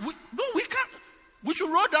can't. We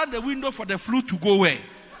should roll down the window for the flu to go away.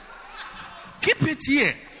 Keep it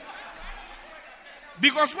here.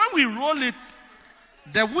 Because when we roll it,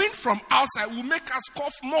 the wind from outside will make us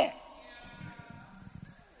cough more.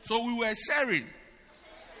 So we were sharing.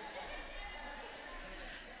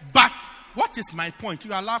 But what is my point?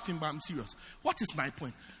 You are laughing, but I'm serious. What is my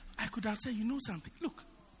point? I could have said, you know something? Look,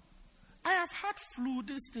 I have had flu,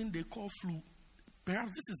 this thing they call flu.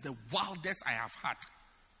 Perhaps this is the wildest I have had.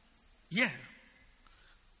 Yeah.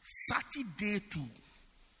 Saturday to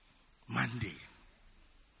Monday.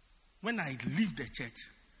 When I leave the church,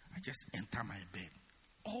 I just enter my bed.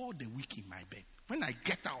 All the week in my bed. When I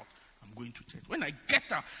get out, I'm going to church. When I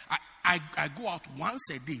get out, I go out once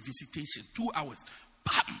a day, visitation, 2 hours.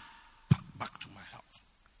 Bam, back to my house.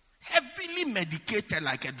 Heavily medicated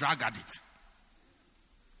like a drug addict.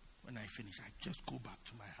 When I finish, I just go back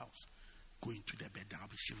to my house. Go into the bed, I'll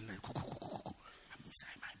be shivering. I'm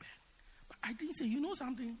inside my bed. But I didn't say, you know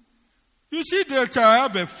something? You see that I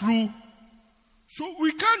have a flu. So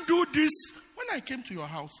we can't do this. When I came to your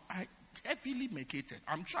house, I heavily medicated.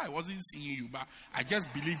 I'm sure I wasn't seeing you, but I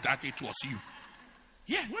just believed that it was you.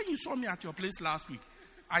 Yeah, when you saw me at your place last week,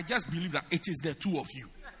 I just believed that it is the two of you.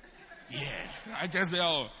 Yeah, I just said,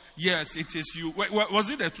 oh, yes, it is you. Was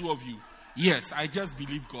it the two of you? Yes, I just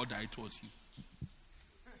believe God that it was you.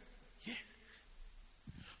 Yeah.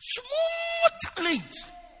 Small challenge.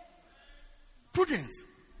 Prudence.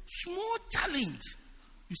 Small challenge.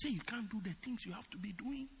 You say you can't do the things you have to be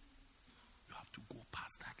doing. You have to go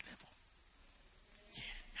past that level.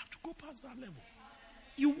 Yeah, you have to go past that level.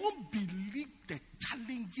 You won't believe the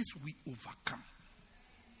challenges we overcome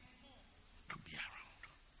to be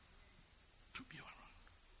around. To be around.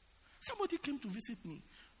 Somebody came to visit me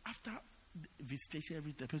after the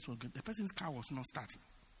visitation. The person's car was not starting.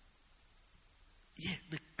 Yeah,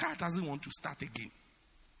 the car doesn't want to start again.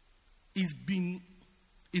 It's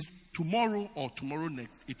tomorrow or tomorrow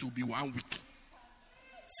next, it will be 1 week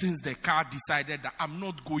since the car decided that I'm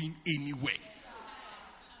not going anywhere.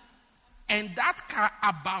 And that car,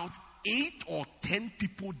 about 8 or 10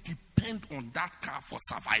 people depend on that car for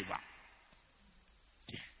survival.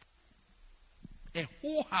 Yeah. A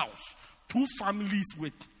whole house, 2 families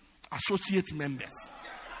with associate members,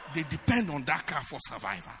 they depend on that car for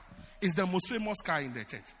survival. It's the most famous car in the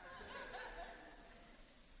church.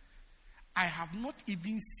 I have not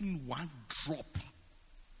even seen one drop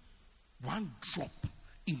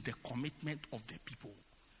in the commitment of the people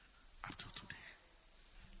up to today.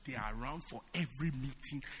 They are around for every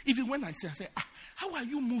meeting. Even when I say, how are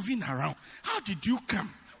you moving around? How did you come?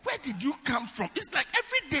 Where did you come from? It's like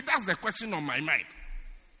every day that's the question on my mind.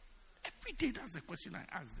 Every day that's the question I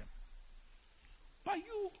ask them. But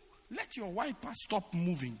you let your wiper stop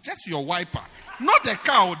moving. Just your wiper. Not the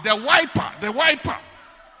cow, the wiper. The wiper.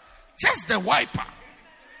 Just the wiper.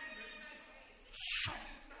 Sure.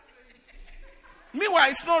 Meanwhile,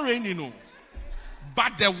 it's not raining, no.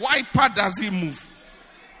 But the wiper doesn't move.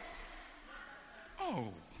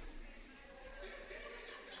 Oh.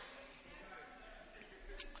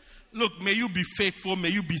 Look, may you be faithful, may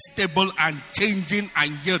you be stable and changing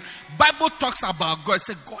and yield. Bible talks about God.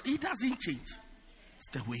 Say God, He doesn't change. It's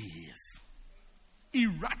the way He is.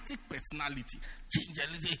 Erratic personality.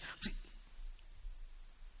 Change.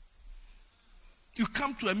 You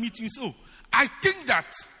come to a meeting, so I think that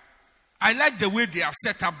I like the way they have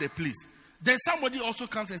set up the place. Then somebody also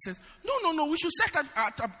comes and says, no, we should set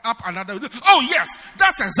up another way. Oh yes,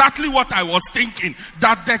 that's exactly what I was thinking.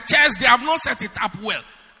 That the chairs, they have not set it up well.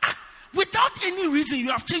 Without any reason, you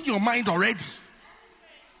have changed your mind already.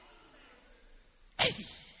 Hey.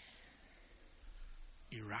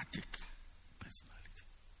 Erratic personality.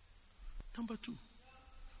 Number 2,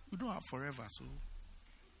 we don't have forever, so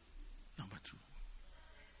number 2.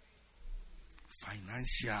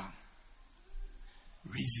 Financial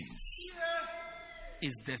reasons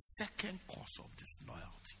is the second cause of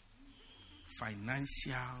disloyalty.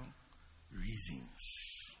 Financial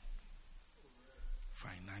reasons.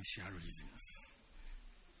 Financial reasons.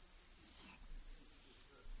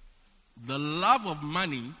 The love of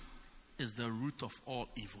money is the root of all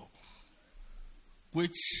evil,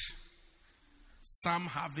 which some,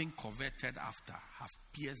 having coveted after, have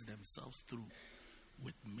pierced themselves through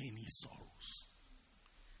with many sorrows.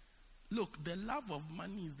 Look, the love of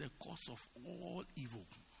money is the cause of all evil.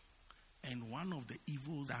 And one of the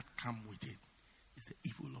evils that come with it is the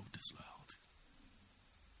evil of disloyalty.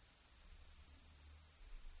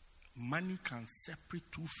 Money can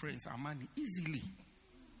separate two friends and money easily.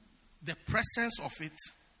 The presence of it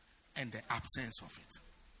and the absence of it.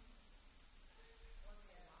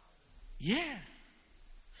 Yeah.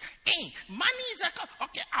 Hey, money is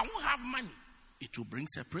okay, I won't have money. It will bring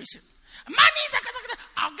separation. Money,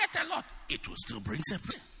 I'll get a lot. It will still bring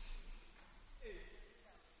separation.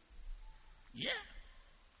 Yeah.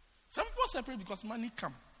 Some people separate because money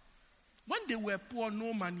come. When they were poor,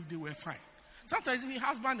 no money, they were fine. Sometimes even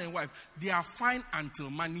husband and wife, they are fine until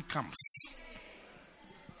money comes.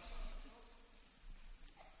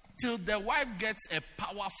 Till the wife gets a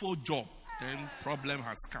powerful job, then problem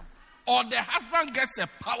has come. Or the husband gets a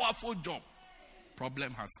powerful job,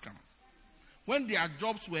 problem has come. When their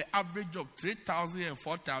jobs were average of 3,000 and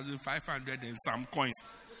 4,500 and some coins,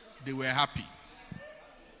 they were happy.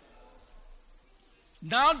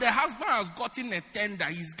 Now the husband has gotten a tender,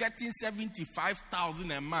 he's getting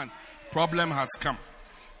 75,000 a month. Problem has come.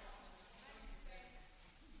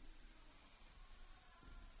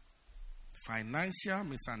 Financial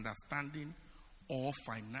misunderstanding or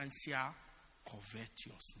financial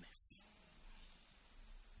covetousness.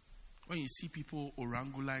 When you see people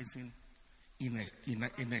orangulizing in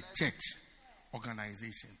a church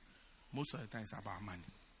organization, most of the time it's about money.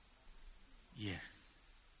 Yeah.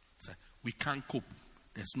 So we can't cope.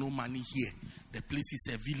 There's no money here. The place is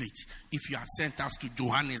a village. If you have sent us to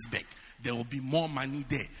Johannesburg, there will be more money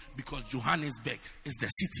there because Johannesburg is the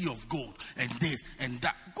city of gold and this and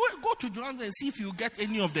that. Go to Johannesburg and see if you get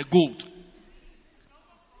any of the gold.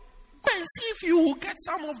 Go and see if you will get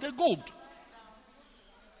some of the gold.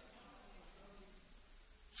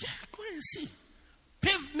 Yeah, go and see.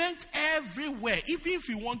 Pavement everywhere. Even if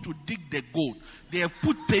you want to dig the gold, they have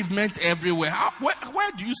put pavement everywhere.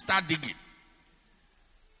 Where do you start digging?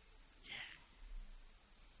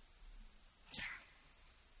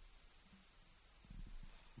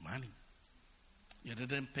 Money. You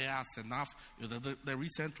didn't pay us enough. The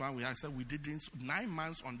recent one we said we did 9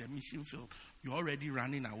 months on the mission field. You're already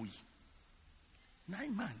running away.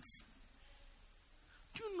 9 months.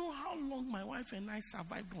 Do you know how long my wife and I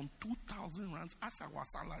survived on 2,000 rands as our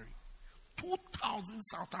salary? 2,000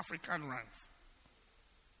 South African rands.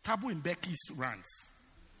 Thabo Mbeki's rands.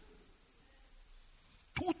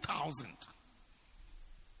 2,000.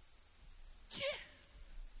 Yeah.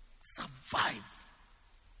 Survive.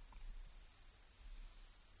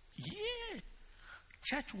 Yeah.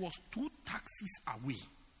 Church was 2 taxis away.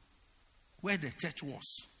 Where the church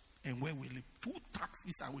was and where we live. 2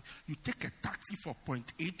 taxis away. You take a taxi from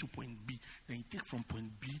point A to point B. Then you take from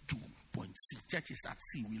point B to point C. Church is at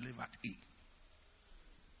C. We live at A. 2,000.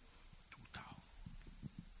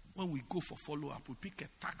 When we go for follow-up, we pick a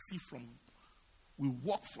taxi we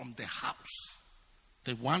walk from the house.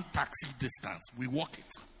 The 1 taxi distance. We walk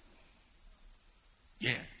it.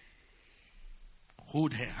 Yeah.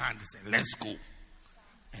 Hold her hand and say, let's go.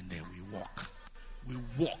 And then we walk. We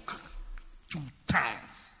walk to town.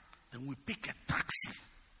 Then we pick a taxi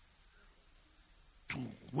to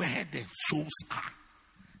where the souls are.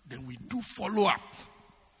 Then we do follow up.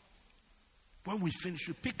 When we finish,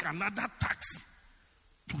 we pick another taxi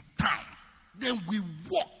to town. Then we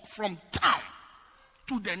walk from town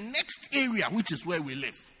to the next area, which is where we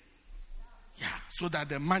live. Yeah, so that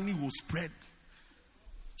the money will spread.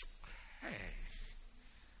 Hey.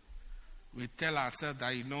 We tell ourselves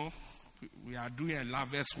that, we are doing a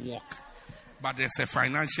lover's walk. But there's a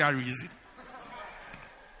financial reason.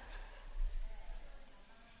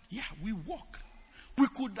 Yeah, we walk. We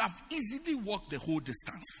could have easily walked the whole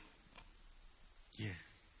distance. Yeah.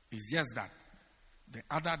 It's just that the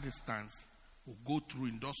other distance will go through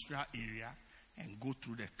industrial area and go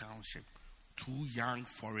through the township. 2 young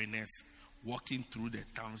foreigners walking through the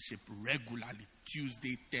township regularly.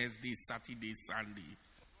 Tuesday, Thursday, Saturday, Sunday.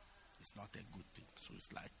 It's not a good thing. So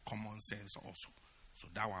it's like common sense also. So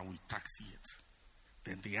that one we taxi it.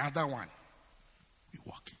 Then the other one, we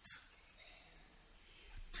walk it.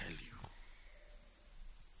 I tell you.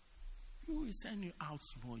 You will send you out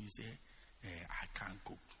small, you say, I can't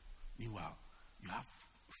cook. Meanwhile, you have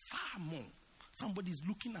far more. Somebody's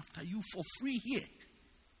looking after you for free here.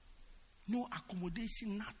 No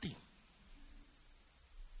accommodation, nothing.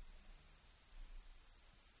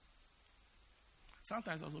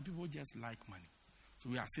 Sometimes also people just like money. So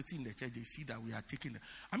we are sitting in the church, they see that we are taking it.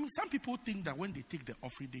 I mean, some people think that when they take the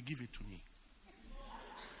offering, they give it to me.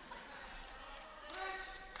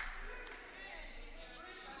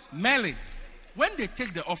 Melly, when they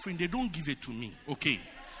take the offering, they don't give it to me. Okay.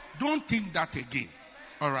 Don't think that again.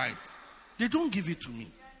 All right. They don't give it to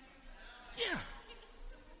me. Yeah.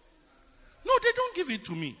 No, they don't give it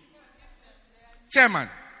to me. Chairman,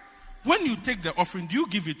 when you take the offering, do you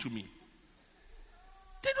give it to me?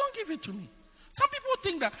 They don't give it to me. Some people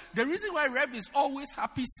think that the reason why Rev is always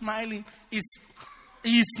happy, smiling, is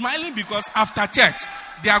he's smiling because after church,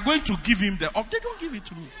 they are going to give him the offering. They don't give it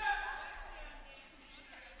to me.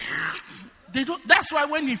 They don't. That's why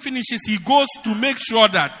when he finishes, he goes to make sure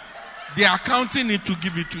that they are counting it to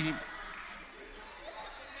give it to him.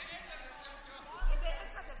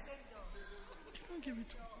 They don't give it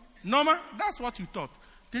to me. Norma, that's what you thought.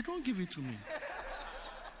 They don't give it to me.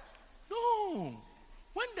 No.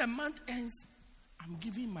 When the month ends, I'm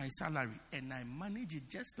giving my salary and I manage it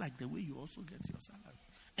just like the way you also get your salary.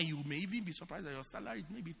 And you may even be surprised that your salary is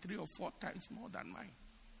maybe 3 or 4 times more than mine.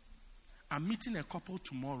 I'm meeting a couple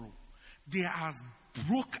tomorrow. They are as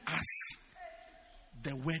broke as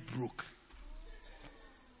the word broke.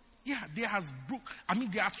 Yeah, they are as broke. I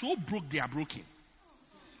mean, they are so broke, they are broken.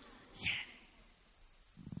 Yeah.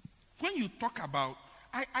 When you talk about,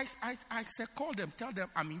 I say call them, tell them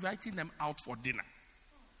I'm inviting them out for dinner.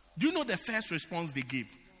 Do you know the first response they gave?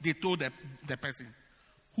 They told the person,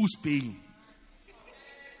 who's paying?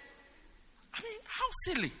 I mean, how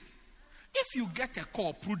silly. If you get a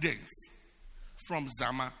call, Prudence, from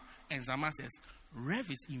Zama, and Zama says,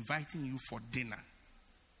 Rev is inviting you for dinner.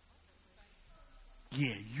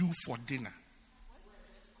 Yeah, you for dinner.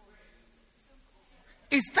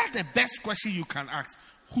 Is that the best question you can ask?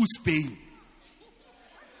 Who's paying?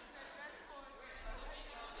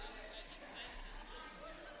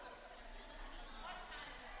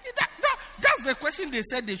 That's the question they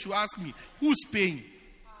said they should ask me. Who's paying?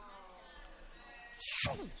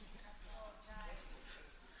 Sure.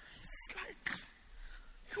 It's like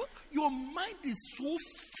your mind is so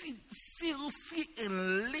filthy and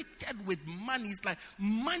elated with money. It's like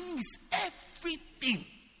money is everything.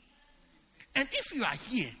 And if you are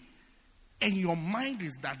here and your mind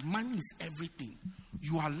is that money is everything,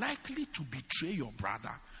 you are likely to betray your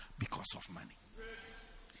brother because of money.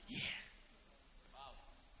 Yeah.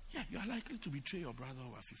 Yeah, you are likely to betray your brother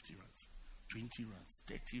over 50 rands, 20 rands,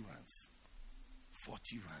 30 rands,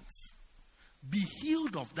 40 rands. Be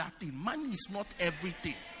healed of that thing. Money is not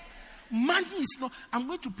everything. Money is not. I'm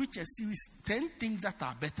going to preach a series, 10 things that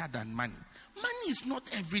are better than money. Money is not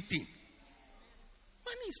everything.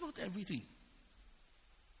 Money is not everything.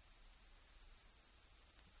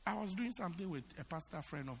 I was doing something with a pastor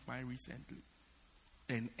friend of mine recently,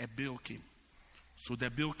 and a bill came. So the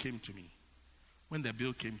bill came to me. When the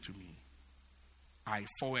bill came to me, I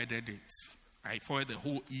forwarded it. I forwarded the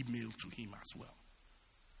whole email to him as well.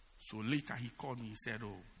 So later he called me. He said,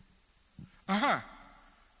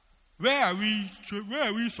 where are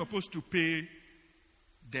we supposed to pay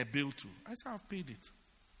the bill to? I said, I've paid it.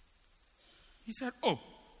 He said, I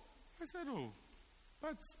said,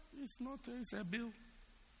 but it's a bill.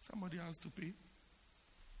 Somebody has to pay.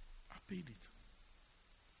 I've paid it.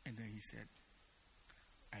 And then he said,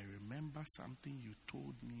 I remember something you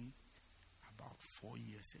told me about 4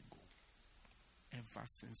 years ago. Ever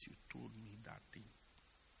since you told me that thing,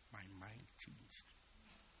 my mind changed.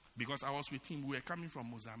 Because I was with him. We were coming from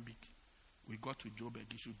Mozambique. We got to Joburg.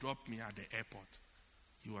 He should drop me at the airport.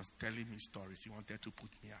 He was telling me stories. He wanted to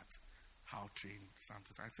put me at how train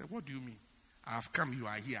something. I said, what do you mean? I have come, you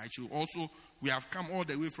are here. We have come all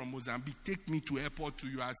the way from Mozambique. Take me to airport to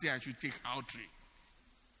you. I say I should take how train.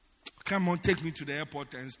 Come on, take me to the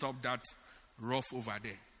airport and stop that rough over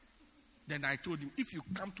there. Then I told him, if you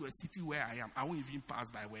come to a city where I am, I won't even pass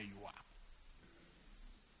by where you are.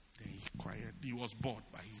 Then he quiet. He was bored,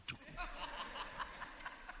 but he took me.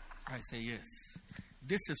 I say, yes.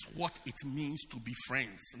 This is what it means to be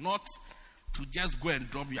friends. Not to just go and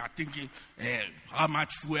drop. You are thinking, how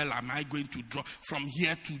much fuel am I going to drop from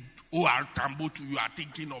here to OR Tambo to you are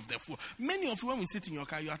thinking of the fuel. Many of you, when we sit in your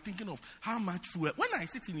car, you are thinking of how much fuel. When I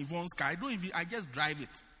sit in Yvonne's car, I just drive it.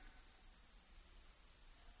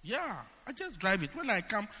 Yeah, I just drive it. When I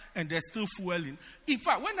come and there's still fuel in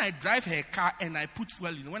fact, when I drive her car and I put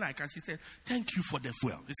fuel in, when I can, she said, thank you for the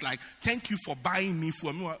fuel. It's like, thank you for buying me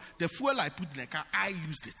fuel. The fuel I put in the car, I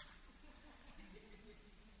used it.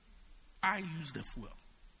 I used the fuel.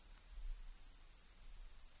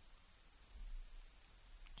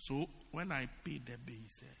 So, when I paid the bill, he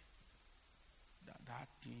said, that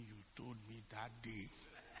thing you told me that day,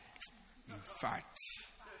 in fact,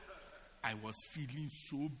 I was feeling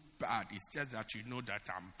so bad. It's just that you know that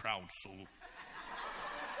I'm proud, so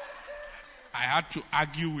I had to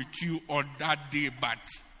argue with you on that day, but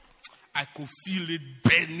I could feel it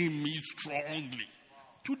burning me strongly.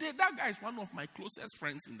 Today, that guy is one of my closest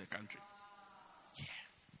friends in the country. Yeah.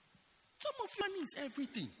 Some of your money is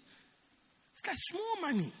everything. It's like small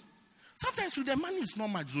money. Sometimes with the money is not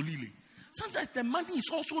much, Zolile. Sometimes the money is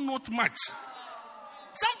also not much.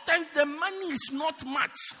 Sometimes the money is not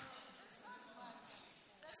much.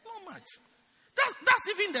 It's not much.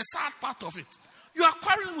 That's even the sad part of it. You are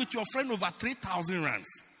quarreling with your friend over 3,000 rands.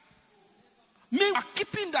 Meanwhile,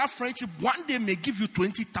 keeping that friendship one day may give you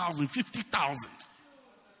 20,000, 50,000.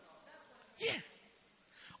 Yeah.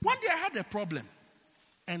 One day I had a problem.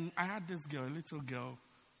 And I had this girl, a little girl,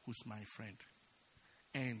 who's my friend.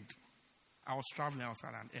 And I was traveling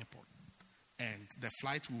outside an airport. And the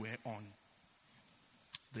flight we were on,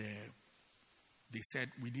 they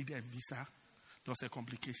said we needed a visa. There was a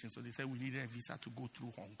complication. So they said we needed a visa to go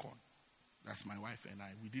through Hong Kong. That's my wife and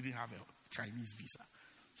I. We didn't have a Chinese visa.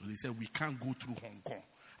 So they said we can't go through Hong Kong.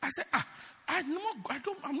 I said, I'm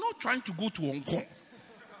not trying to go to Hong Kong.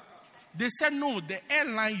 They said, no, the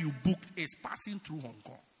airline you booked is passing through Hong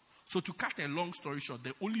Kong. So to cut a long story short,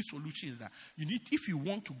 the only solution is that if you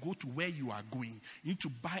want to go to where you are going, you need to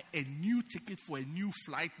buy a new ticket for a new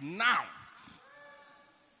flight now.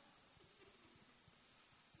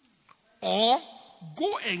 Or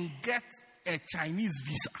go and get a Chinese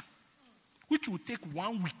visa, which will take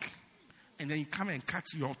 1 week. And then you come and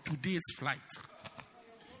catch your today's flight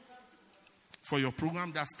for your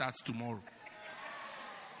program that starts tomorrow.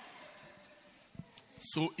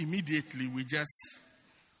 So immediately we just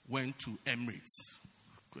went to Emirates.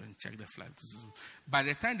 Go and check the flight. By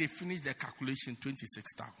the time they finished the calculation,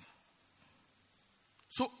 26,000.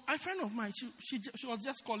 So a friend of mine, she was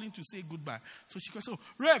just calling to say goodbye. So she goes,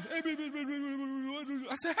 Rev,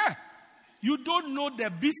 I said, hey, you don't know the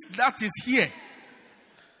beast that is here.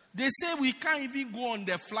 They say we can't even go on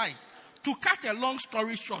the flight. To cut a long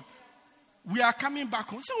story short, we are coming back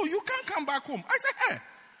home. So you can't come back home. I said, hey,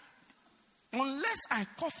 unless I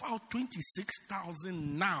cough out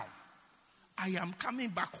 26,000 now, I am coming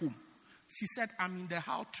back home. She said, I'm in the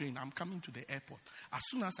How train. I'm coming to the airport. As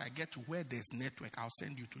soon as I get to where there's network, I'll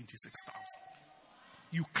send you 26,000.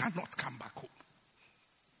 You cannot come back home.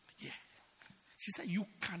 Yeah. She said, you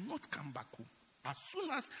cannot come back home. As soon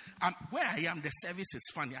as, where I am, the service is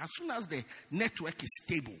funny. As soon as the network is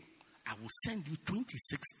stable, I will send you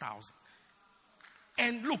 26,000.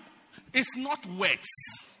 And look, it's not words.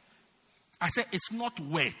 I said, it's not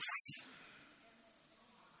words.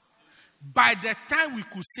 By the time we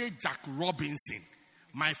could say Jack Robinson,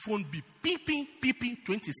 my phone be beeping,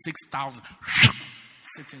 26,000.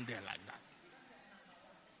 Sitting there like that.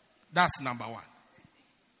 That's number one.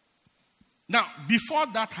 Now, before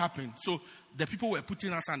that happened, so the people were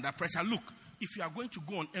putting us under pressure. Look, if you are going to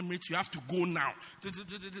go on Emirates, you have to go now.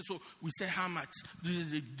 So we said, how much?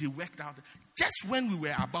 They worked out. Just when we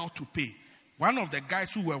were about to pay, one of the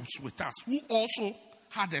guys who was with us, who also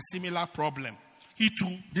had a similar problem, he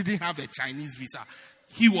too didn't have a Chinese visa.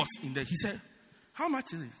 He was in there. He said, how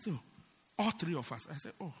much is it? So, all three of us. I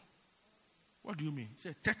said, oh, what do you mean? He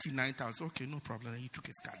said, 39,000. Okay, no problem. And he took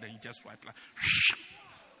his card. Then he just swiped. Like,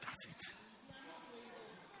 that's it.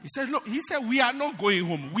 He said, look, we are not going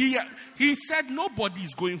home. He said, nobody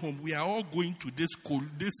is going home. We are all going to this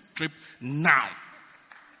trip now.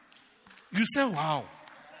 You say, wow.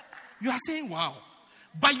 You are saying, wow.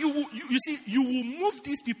 But you see, you will move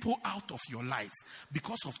these people out of your lives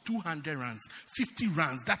because of 200 rands, 50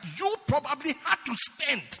 rands that you probably had to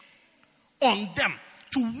spend on them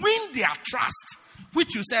to win their trust.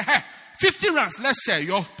 Which you say, hey, 50 rands, let's share.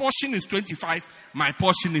 Your portion is 25. My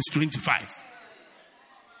portion is 25.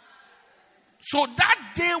 So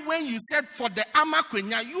that day when you said for the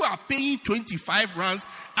Amakwenya, you are paying 25 rands,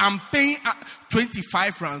 I'm paying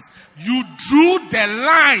 25 rands, you drew the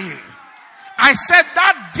line. I said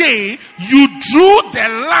that day you drew the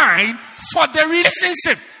line for the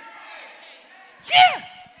relationship. Yeah.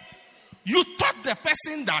 You taught the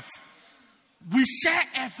person that we share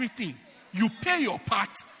everything. You pay your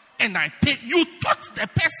part and I pay. You taught the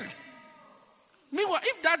person. Meanwhile,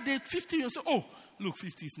 if that day 50, you say, oh, look,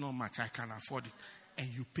 50 is not much. I can afford it. And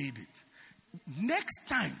you paid it. Next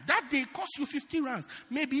time, that day cost you 50 rands.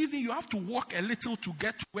 Maybe even you have to walk a little to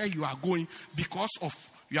get to where you are going because of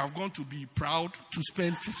you have gone to be proud to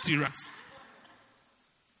spend 50 rands.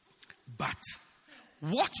 But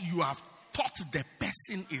what you have taught the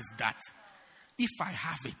person is that if I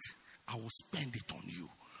have it, I will spend it on you.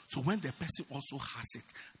 So when the person also has it,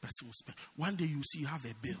 the person will spend. One day you see you have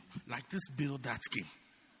a bill, like this bill that came.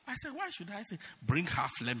 I said, why should I say, bring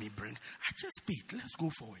half, let me bring. I just paid. Let's go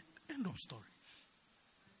for it. End of story.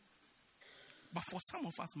 But for some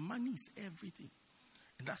of us, money is everything.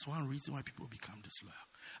 And that's one reason why people become disloyal.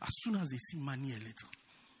 As soon as they see money a little,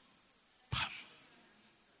 bam.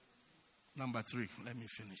 Number 3, let me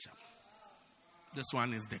finish up. This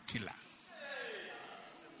one is the killer.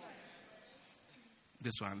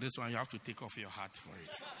 This one, you have to take off your hat for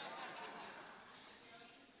it.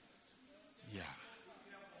 Yeah.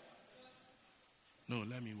 No,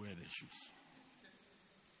 let me wear the shoes.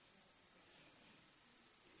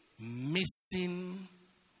 Missing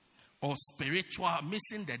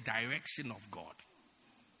the direction of God.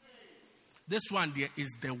 This one there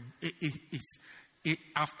is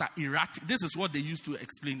after erratic. This is what they used to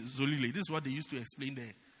explain, Zolile. This is what they used to explain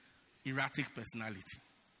the erratic personality.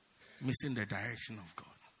 Missing the direction of God.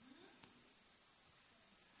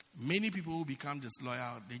 Many people who become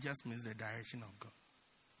disloyal, they just miss the direction of God.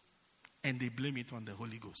 And they blame it on the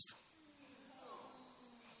Holy Ghost.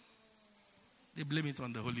 They blame it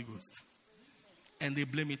on the Holy Ghost. And they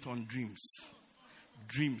blame it on dreams.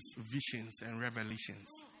 Dreams, visions, and revelations.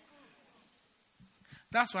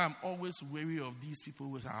 That's why I'm always wary of these people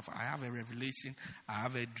who have, I have a revelation, I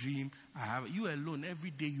have a dream, you alone, every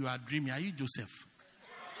day you are dreaming. Are you Joseph?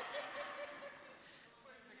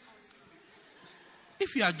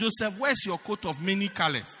 If you are Joseph, where's your coat of many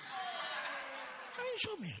colors? Can you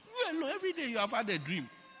show me? You alone, every day you have had a dream.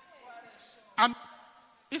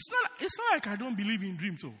 It's not like I don't believe in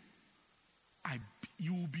dreams. So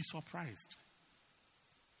you will be surprised.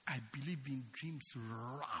 I believe in dreams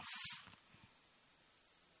rough.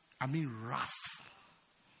 Rough.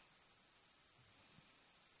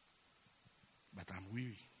 But I'm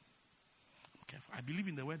weary. I'm careful. I believe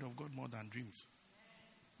in the word of God more than dreams.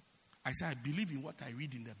 I say I believe in what I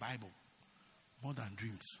read in the Bible more than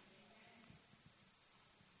dreams.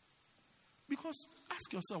 Because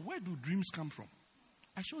ask yourself, where do dreams come from?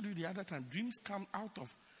 I showed you the other time, dreams come out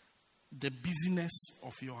of the busyness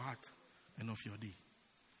of your heart and of your day.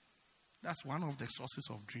 That's one of the sources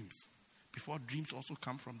of dreams. Before dreams also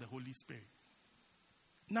come from the Holy Spirit.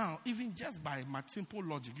 Now, even just by simple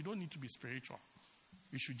logic, you don't need to be spiritual.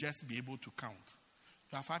 You should just be able to count.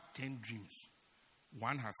 You have had 10 dreams.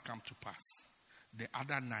 One has come to pass. The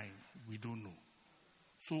other 9, we don't know.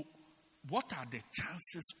 So, what are the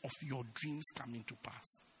chances of your dreams coming to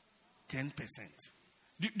pass? 10%.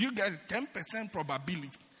 Do you get 10%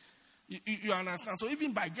 probability? You understand? So,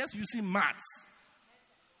 even by just using maths,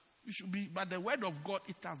 you should be, but the word of God,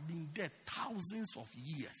 it has been there thousands of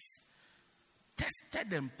years.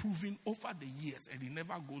 Tested and proven over the years, and it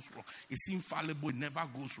never goes wrong. It's infallible, it never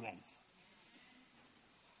goes wrong.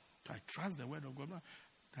 So I trust the word of God.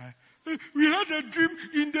 We had a dream.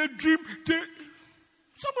 In the dream,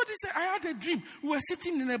 somebody said, I had a dream. We were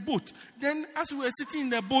sitting in a boat. Then as we were sitting in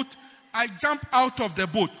the boat, I jumped out of the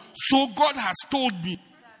boat. So God has told me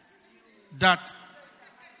that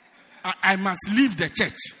I must leave the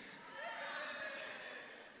church.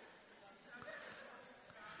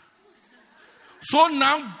 So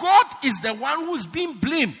now God is the one who's being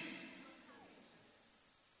blamed.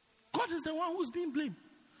 God is the one who's being blamed.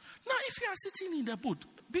 Now, if you are sitting in the boat,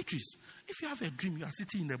 Beatrice, if you have a dream, you are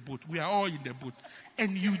sitting in the boat, we are all in the boat,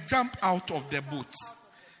 and you jump out of the boat,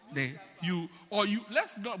 then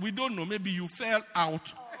we don't know, maybe you fell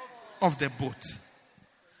out of the boat.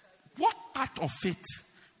 What part of it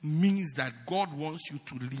means that God wants you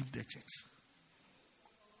to leave the church?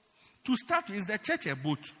 To start with, is the church a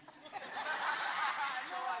boat?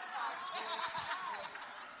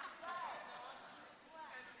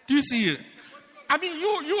 Do you see it?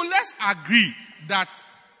 You let's agree that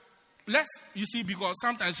you see, because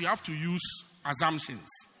sometimes you have to use assumptions.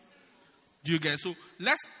 Do you get it? So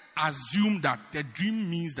let's assume that the dream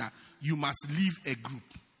means that you must leave a group.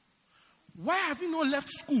 Why have you not left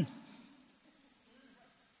school?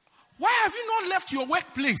 Why have you not left your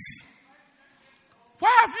workplace?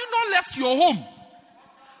 Why have you not left your home?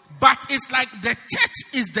 But it's like the church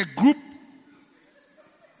is the group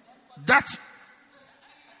that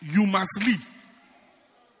you must leave.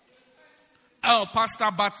 Oh, Pastor,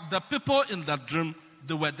 but the people in the dream,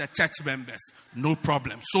 they were the church members. No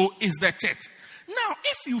problem. So is the church. Now,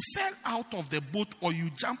 if you fell out of the boat, or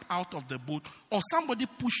you jump out of the boat, or somebody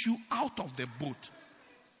push you out of the boat,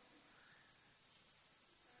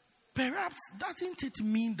 perhaps doesn't it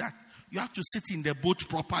mean that you have to sit in the boat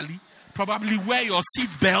properly? Probably wear your seat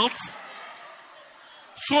belt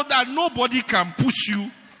so that nobody can push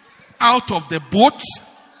you out of the boat.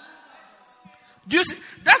 Do you see?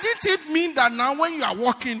 Doesn't it mean that now when you are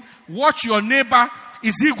walking, watch your neighbor,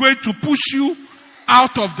 is he going to push you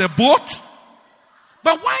out of the boat?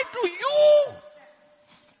 But why do you?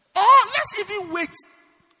 Or let's even wait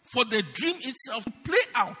for the dream itself to play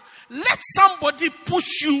out. Let somebody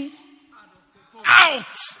push you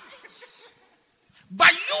out.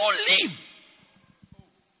 But you leave.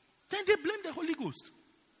 Then they blame the Holy Ghost.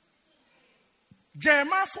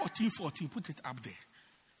 Jeremiah 14:14, put it up there.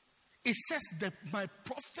 It says that my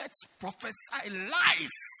prophets prophesy lies.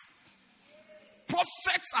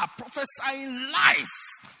 Prophets are prophesying lies.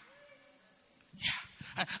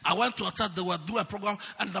 Yeah. I went to a church, they were doing a program,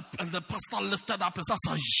 and the pastor lifted up and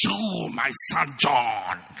said, "You, my son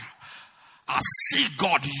John, I see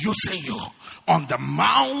God using you on the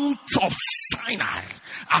Mount of Sinai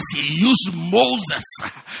as he used Moses.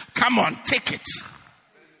 Come on, take it."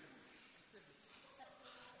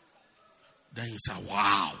 Then you say,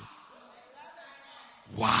 wow,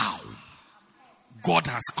 God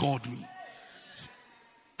has called me.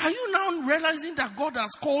 Are you now realizing that God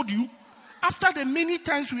has called you? After the many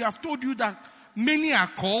times we have told you that many are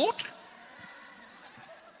called.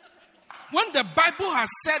 When the Bible has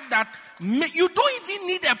said that you don't even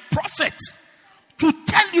need a prophet to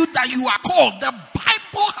tell you that you are called. The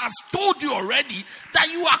Bible has told you already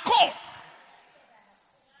that you are called.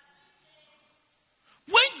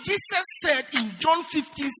 When Jesus said in John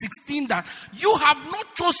 15:16 that you have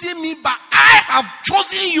not chosen me, but I have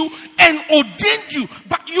chosen you and ordained you.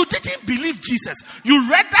 But you didn't believe Jesus. You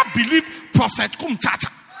rather believe Prophet Kumchacha,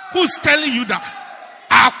 who's telling you that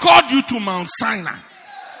I have called you to Mount Sinai.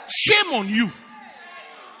 Shame on you.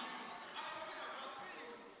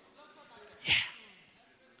 Yeah.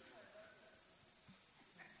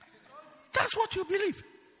 That's what you believe.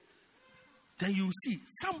 Then you see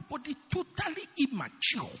somebody totally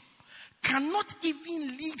immature cannot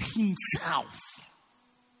even lead himself.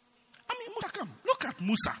 I mean, Musa, come. Look at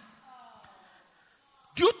Musa.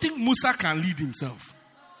 Do you think Musa can lead himself?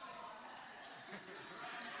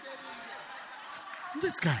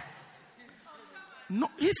 This guy.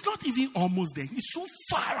 No, he's not even almost there. He's so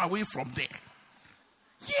far away from there.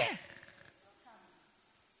 Yeah.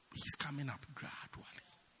 He's coming up gradually.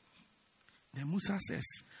 Then Musa says,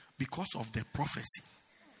 because of the prophecy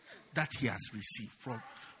that he has received from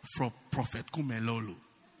Prophet Kumelolo.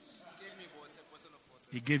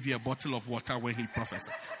 He gave you a bottle of water when he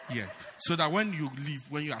prophesied. Yeah. So that when you leave,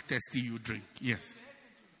 when you are thirsty, you drink. Yes.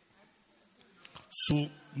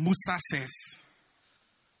 So Musa says,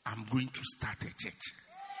 I'm going to start a church.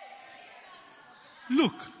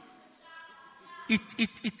 Look.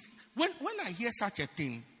 When I hear such a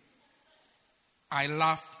thing, I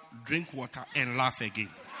laugh, drink water, and laugh again.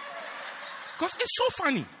 Because it's so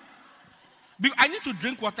funny. I need to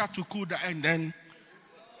drink water to cool down, and then,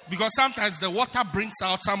 because sometimes the water brings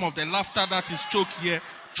out some of the laughter that is choke here,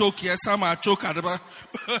 some are choke at the back.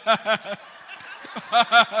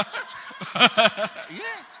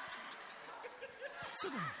 Yeah.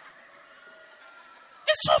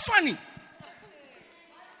 It's so funny.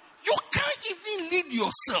 You can't even lead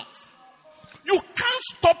yourself. You can't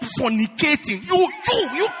stop fornicating. You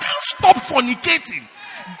can't stop fornicating.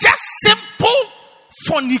 Just simple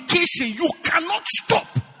fornication, you cannot stop.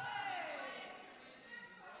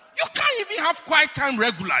 You can't even have quiet time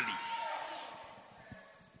regularly.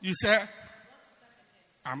 You say,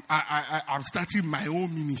 I'm starting my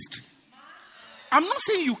own ministry. I'm not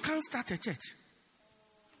saying you can't start a church.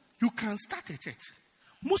 You can start a church.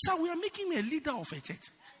 Musa, we are making a leader of a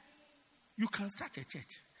church. You can start a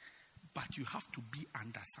church. But you have to be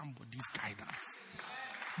under somebody's guidance.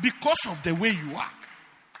 Because of the way you are.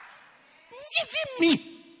 Even me,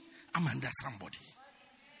 I'm under somebody.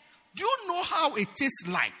 Do you know how it is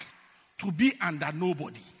like to be under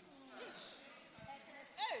nobody?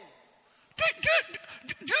 Do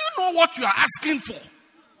you know what you are asking for?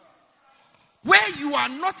 Where you are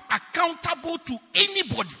not accountable to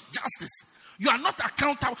anybody. Justice. You are not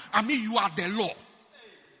accountable. I mean, you are the law.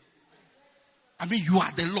 I mean, you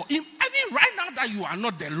are the law. I mean, right now that you are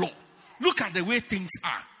not the law, look at the way things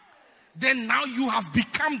are. Then now you have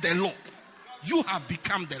become the law. You have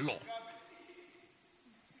become the law.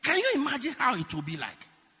 Can you imagine how it will be like?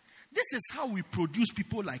 This is how we produce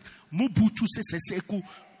people like Mobutu Sese Seko,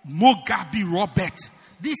 Mugabe Robert.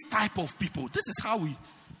 This type of people. This is how we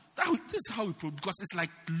produce, because it's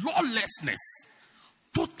like lawlessness.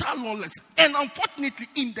 Total lawlessness. And unfortunately,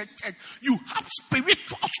 in the church, you have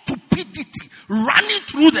spiritual stupidity running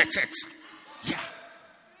through the church. Yeah.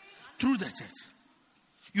 Through the church.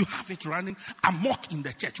 You have it running amok in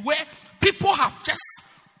the church, where people have just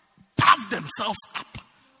puffed themselves up.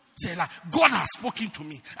 Say like, God has spoken to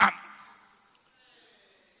me.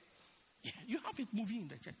 Yeah, you have it moving in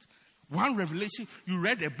the church. One revelation, you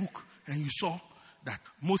read a book and you saw that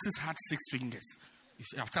Moses had 6 fingers. You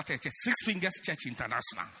say, I've started a church, 6 Fingers Church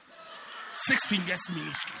International. 6 Fingers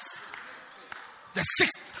Ministries. The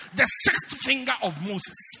sixth finger of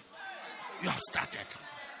Moses. You have started.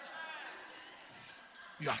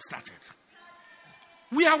 You have started.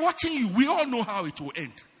 We are watching you. We all know how it will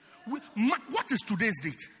end. What is today's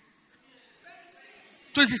date?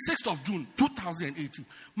 26th of June, 2018.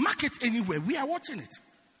 Mark it anywhere. We are watching it.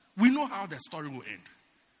 We know how the story will end.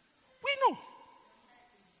 We know.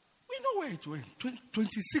 We know where it will end.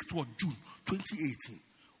 26th of June, 2018.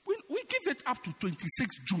 We give it up to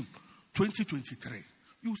 26th June, 2023.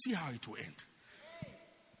 You'll see how it will end.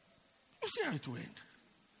 You'll see how it will end.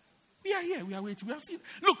 We are here. We are waiting. We have seen.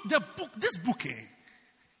 Look, this book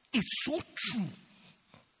is so true.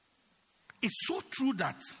 It's so true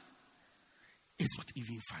that it's not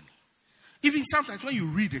even funny. Even sometimes when you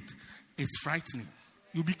read it, it's frightening.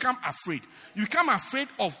 You become afraid. You become afraid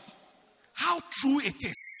of how true it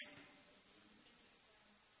is.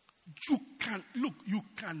 You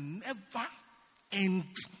can never end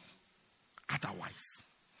otherwise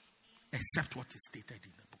except what is stated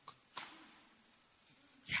in the book.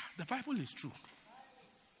 Yeah, the Bible is true.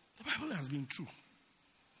 The Bible has been true.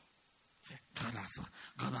 God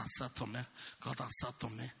has said to me. God has said to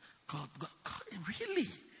me. God, really?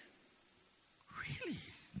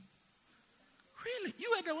 You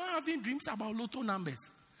were the one having dreams about lotto numbers.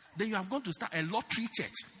 Then you have gone to start a lottery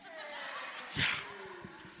church. Yeah.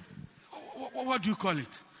 What do you call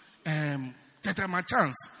it? Tetema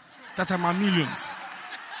chance. Tetema millions.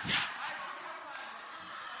 Yeah.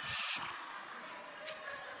 Sure.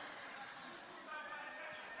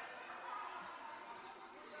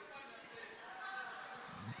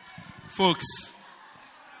 Folks,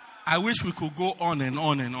 I wish we could go on and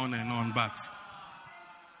on and on and on, but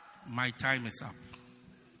my time is up.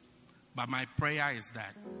 But my prayer is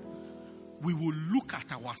that we will look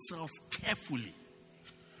at ourselves carefully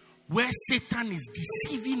where Satan is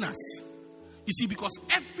deceiving us. You see, because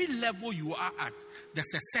every level you are at,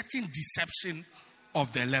 there's a certain deception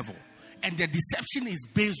of the level. And the deception is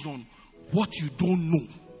based on what you don't know.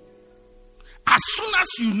 As soon as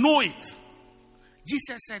you know it,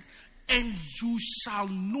 Jesus said, and you shall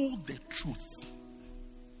know the truth,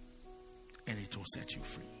 and it will set you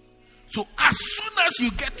free. So as soon as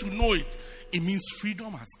you get to know it, it means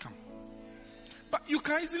freedom has come. But you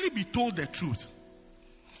can easily be told the truth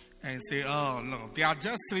and say, oh no, they are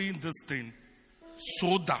just saying this thing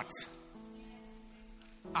so that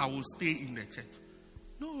I will stay in the church.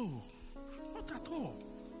 No, not at all.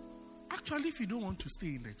 Actually, if you don't want to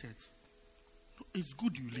stay in the church, it's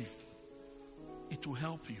good you leave. It will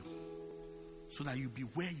help you so that you be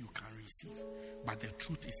where you can receive. But the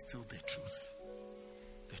truth is still the truth.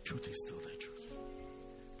 The truth is still the truth.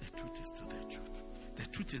 The truth is still the truth. The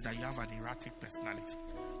truth is that you have an erratic personality.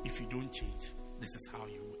 If you don't change, this is how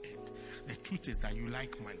you will end. The truth is that you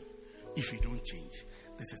like money. If you don't change,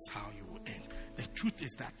 this is how you will end. The truth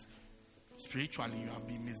is that spiritually you have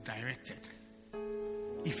been misdirected.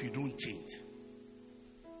 If you don't change,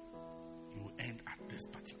 you will end at this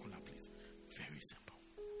particular place. Very simple.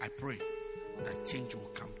 I pray that change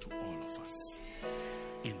will come to all of us.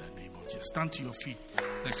 In the name of Jesus. Stand to your feet.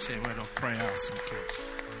 Let's say a word of prayer as we close.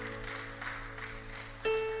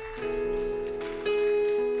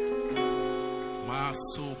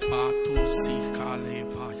 Maso pato sikale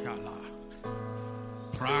payala.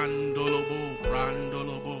 Prandolobo,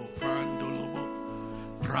 prandolobo, prandolobo.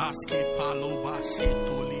 Praske paloba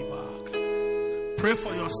shitolibak. Pray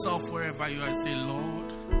for yourself wherever you are. Say,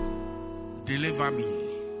 Lord, deliver me.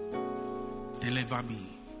 Deliver me.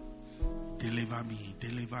 Deliver me,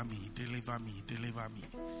 deliver me, deliver me, deliver me.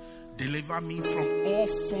 Deliver me from all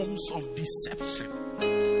forms of deception.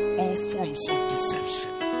 All forms of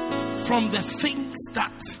deception. From the things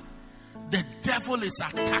that the devil is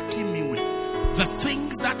attacking me with. The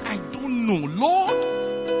things that I don't know.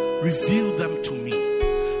 Lord, reveal them to me.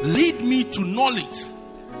 Lead me to knowledge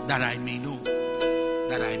that I may know.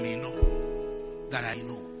 That I may know. That I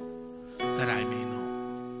know. That I may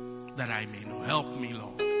know. That I may know. Help me,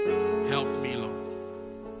 Lord. Help me, Lord.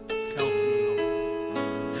 Help me,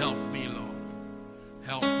 Lord. Help me, Lord.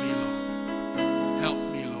 Help me, Lord. Help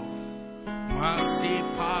me, Lord. Mase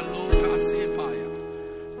palo kase paya.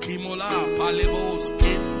 Kimola palebos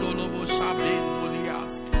kendolobo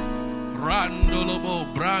shabendolias. Brandolobo,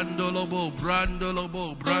 brandolobo, brandolobo,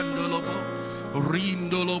 brandolobo.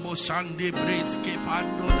 Rindolobo shande breske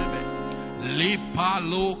pandolebe.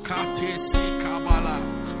 Lipalo kate se kabala.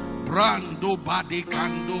 Brando bade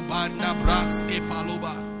kando banda braske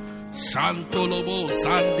paloba. Santolobo,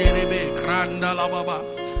 Sanderebe, Krandalababa,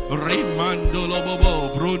 Remandolobo,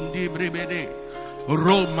 Brundi Bribede,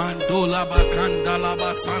 Romandolaba,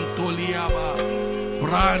 Kandalaba, Santoliaba,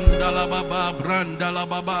 Brandalababa,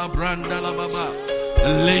 Brandalababa, Brandalababa,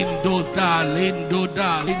 Lendoda, Lendoda,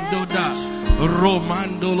 Lendoda,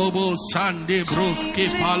 Romandolobo, Sande, Broske,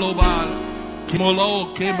 Palobal, Kemolo,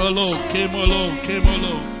 Kemolo, Kemolo,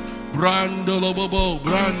 Kemolo, Brandolobo,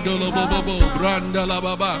 Brandolobo,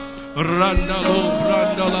 Brandalababa, Randalo,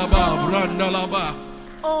 Brandalaba, Brandalaba,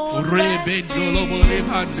 Rebendolobo,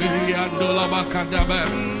 Rebandolaba, Kandaba,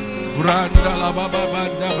 Brandalababa,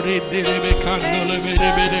 Banda, Brede, Candole,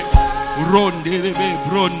 Ronde,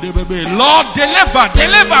 Lord,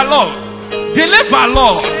 deliver, Lord. Deliver,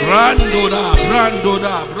 Lord.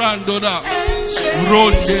 Brandoda.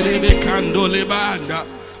 Ronde, Candole, Banda,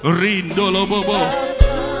 Rindolobo.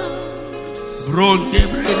 Ronde,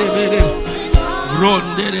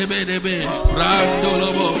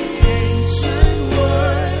 Brandolobo.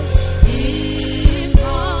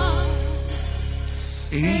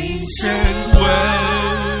 Ancient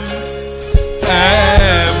word,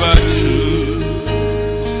 ever true,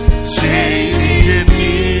 changing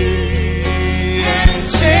me and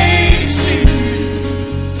changing you.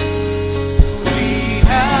 We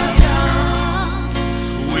have come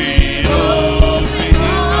with open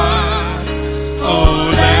hearts.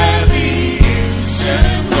 Oh, let the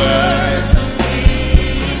ancient words be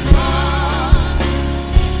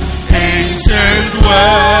ancient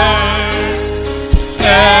words,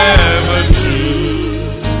 ever true,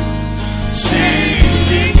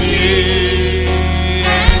 changing me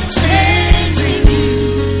and changing you.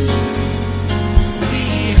 We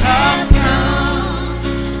have come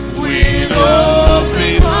with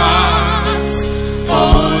open hearts.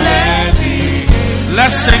 Oh, let me.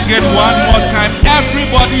 Let's sing it one more time.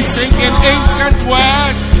 Everybody singing ancient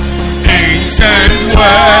word,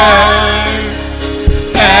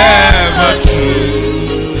 ever true.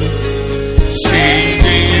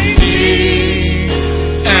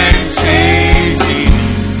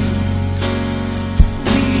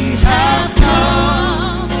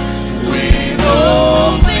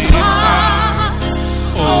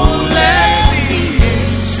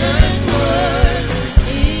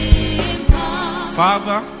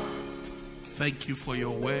 Father, thank you for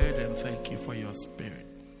your word and thank you for your spirit.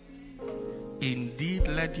 Indeed,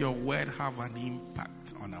 let your word have an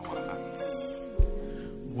impact on our hearts.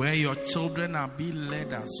 Where your children are being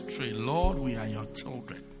led astray, Lord, we are your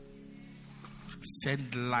children.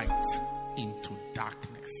 Send light into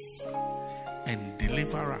darkness and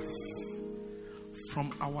deliver us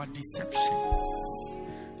from our deceptions.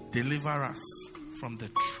 Deliver us from the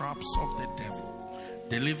traps of the devil.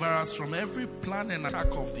 Deliver us from every plan and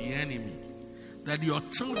attack of the enemy, that your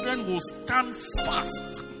children will stand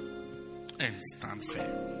fast and stand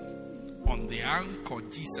firm on the anchor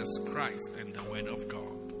Jesus Christ and the word of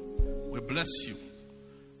God. We bless you.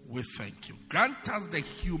 We thank you. Grant us the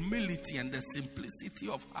humility and the simplicity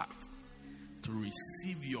of heart to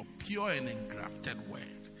receive your pure and engrafted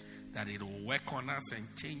word, that it will work on us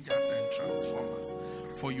and change us and transform us.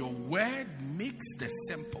 For your word makes the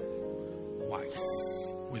simple wise.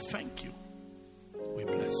 We thank you. We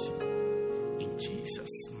bless you. In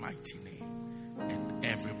Jesus' mighty name. And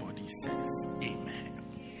everybody says amen.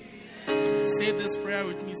 Say this prayer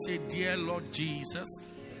with me. Say, dear Lord Jesus,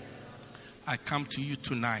 I come to you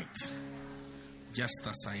tonight just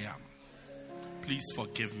as I am. Please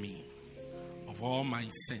forgive me of all my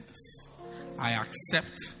sins. I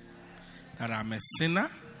accept that I'm a sinner.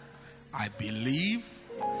 I believe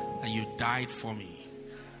that you died for me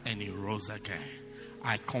and you rose again.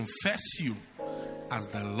 I confess you as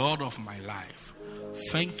the Lord of my life.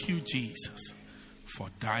 Thank you, Jesus, for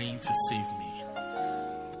dying to save me.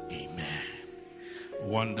 Amen.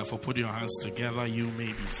 Wonderful. Put your hands together. You may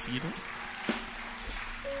be seated.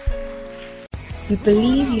 We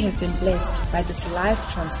believe you have been blessed by this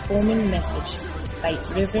life-transforming message by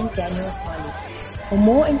Reverend Daniel Harley. For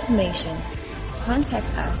more information,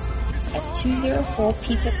 contact us at 204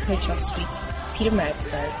 Peter Kirchhoff Street,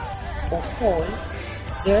 Pietermaritzburg, or call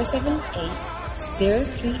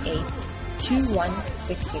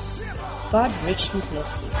 078-038-2166. God richly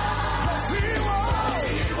bless you.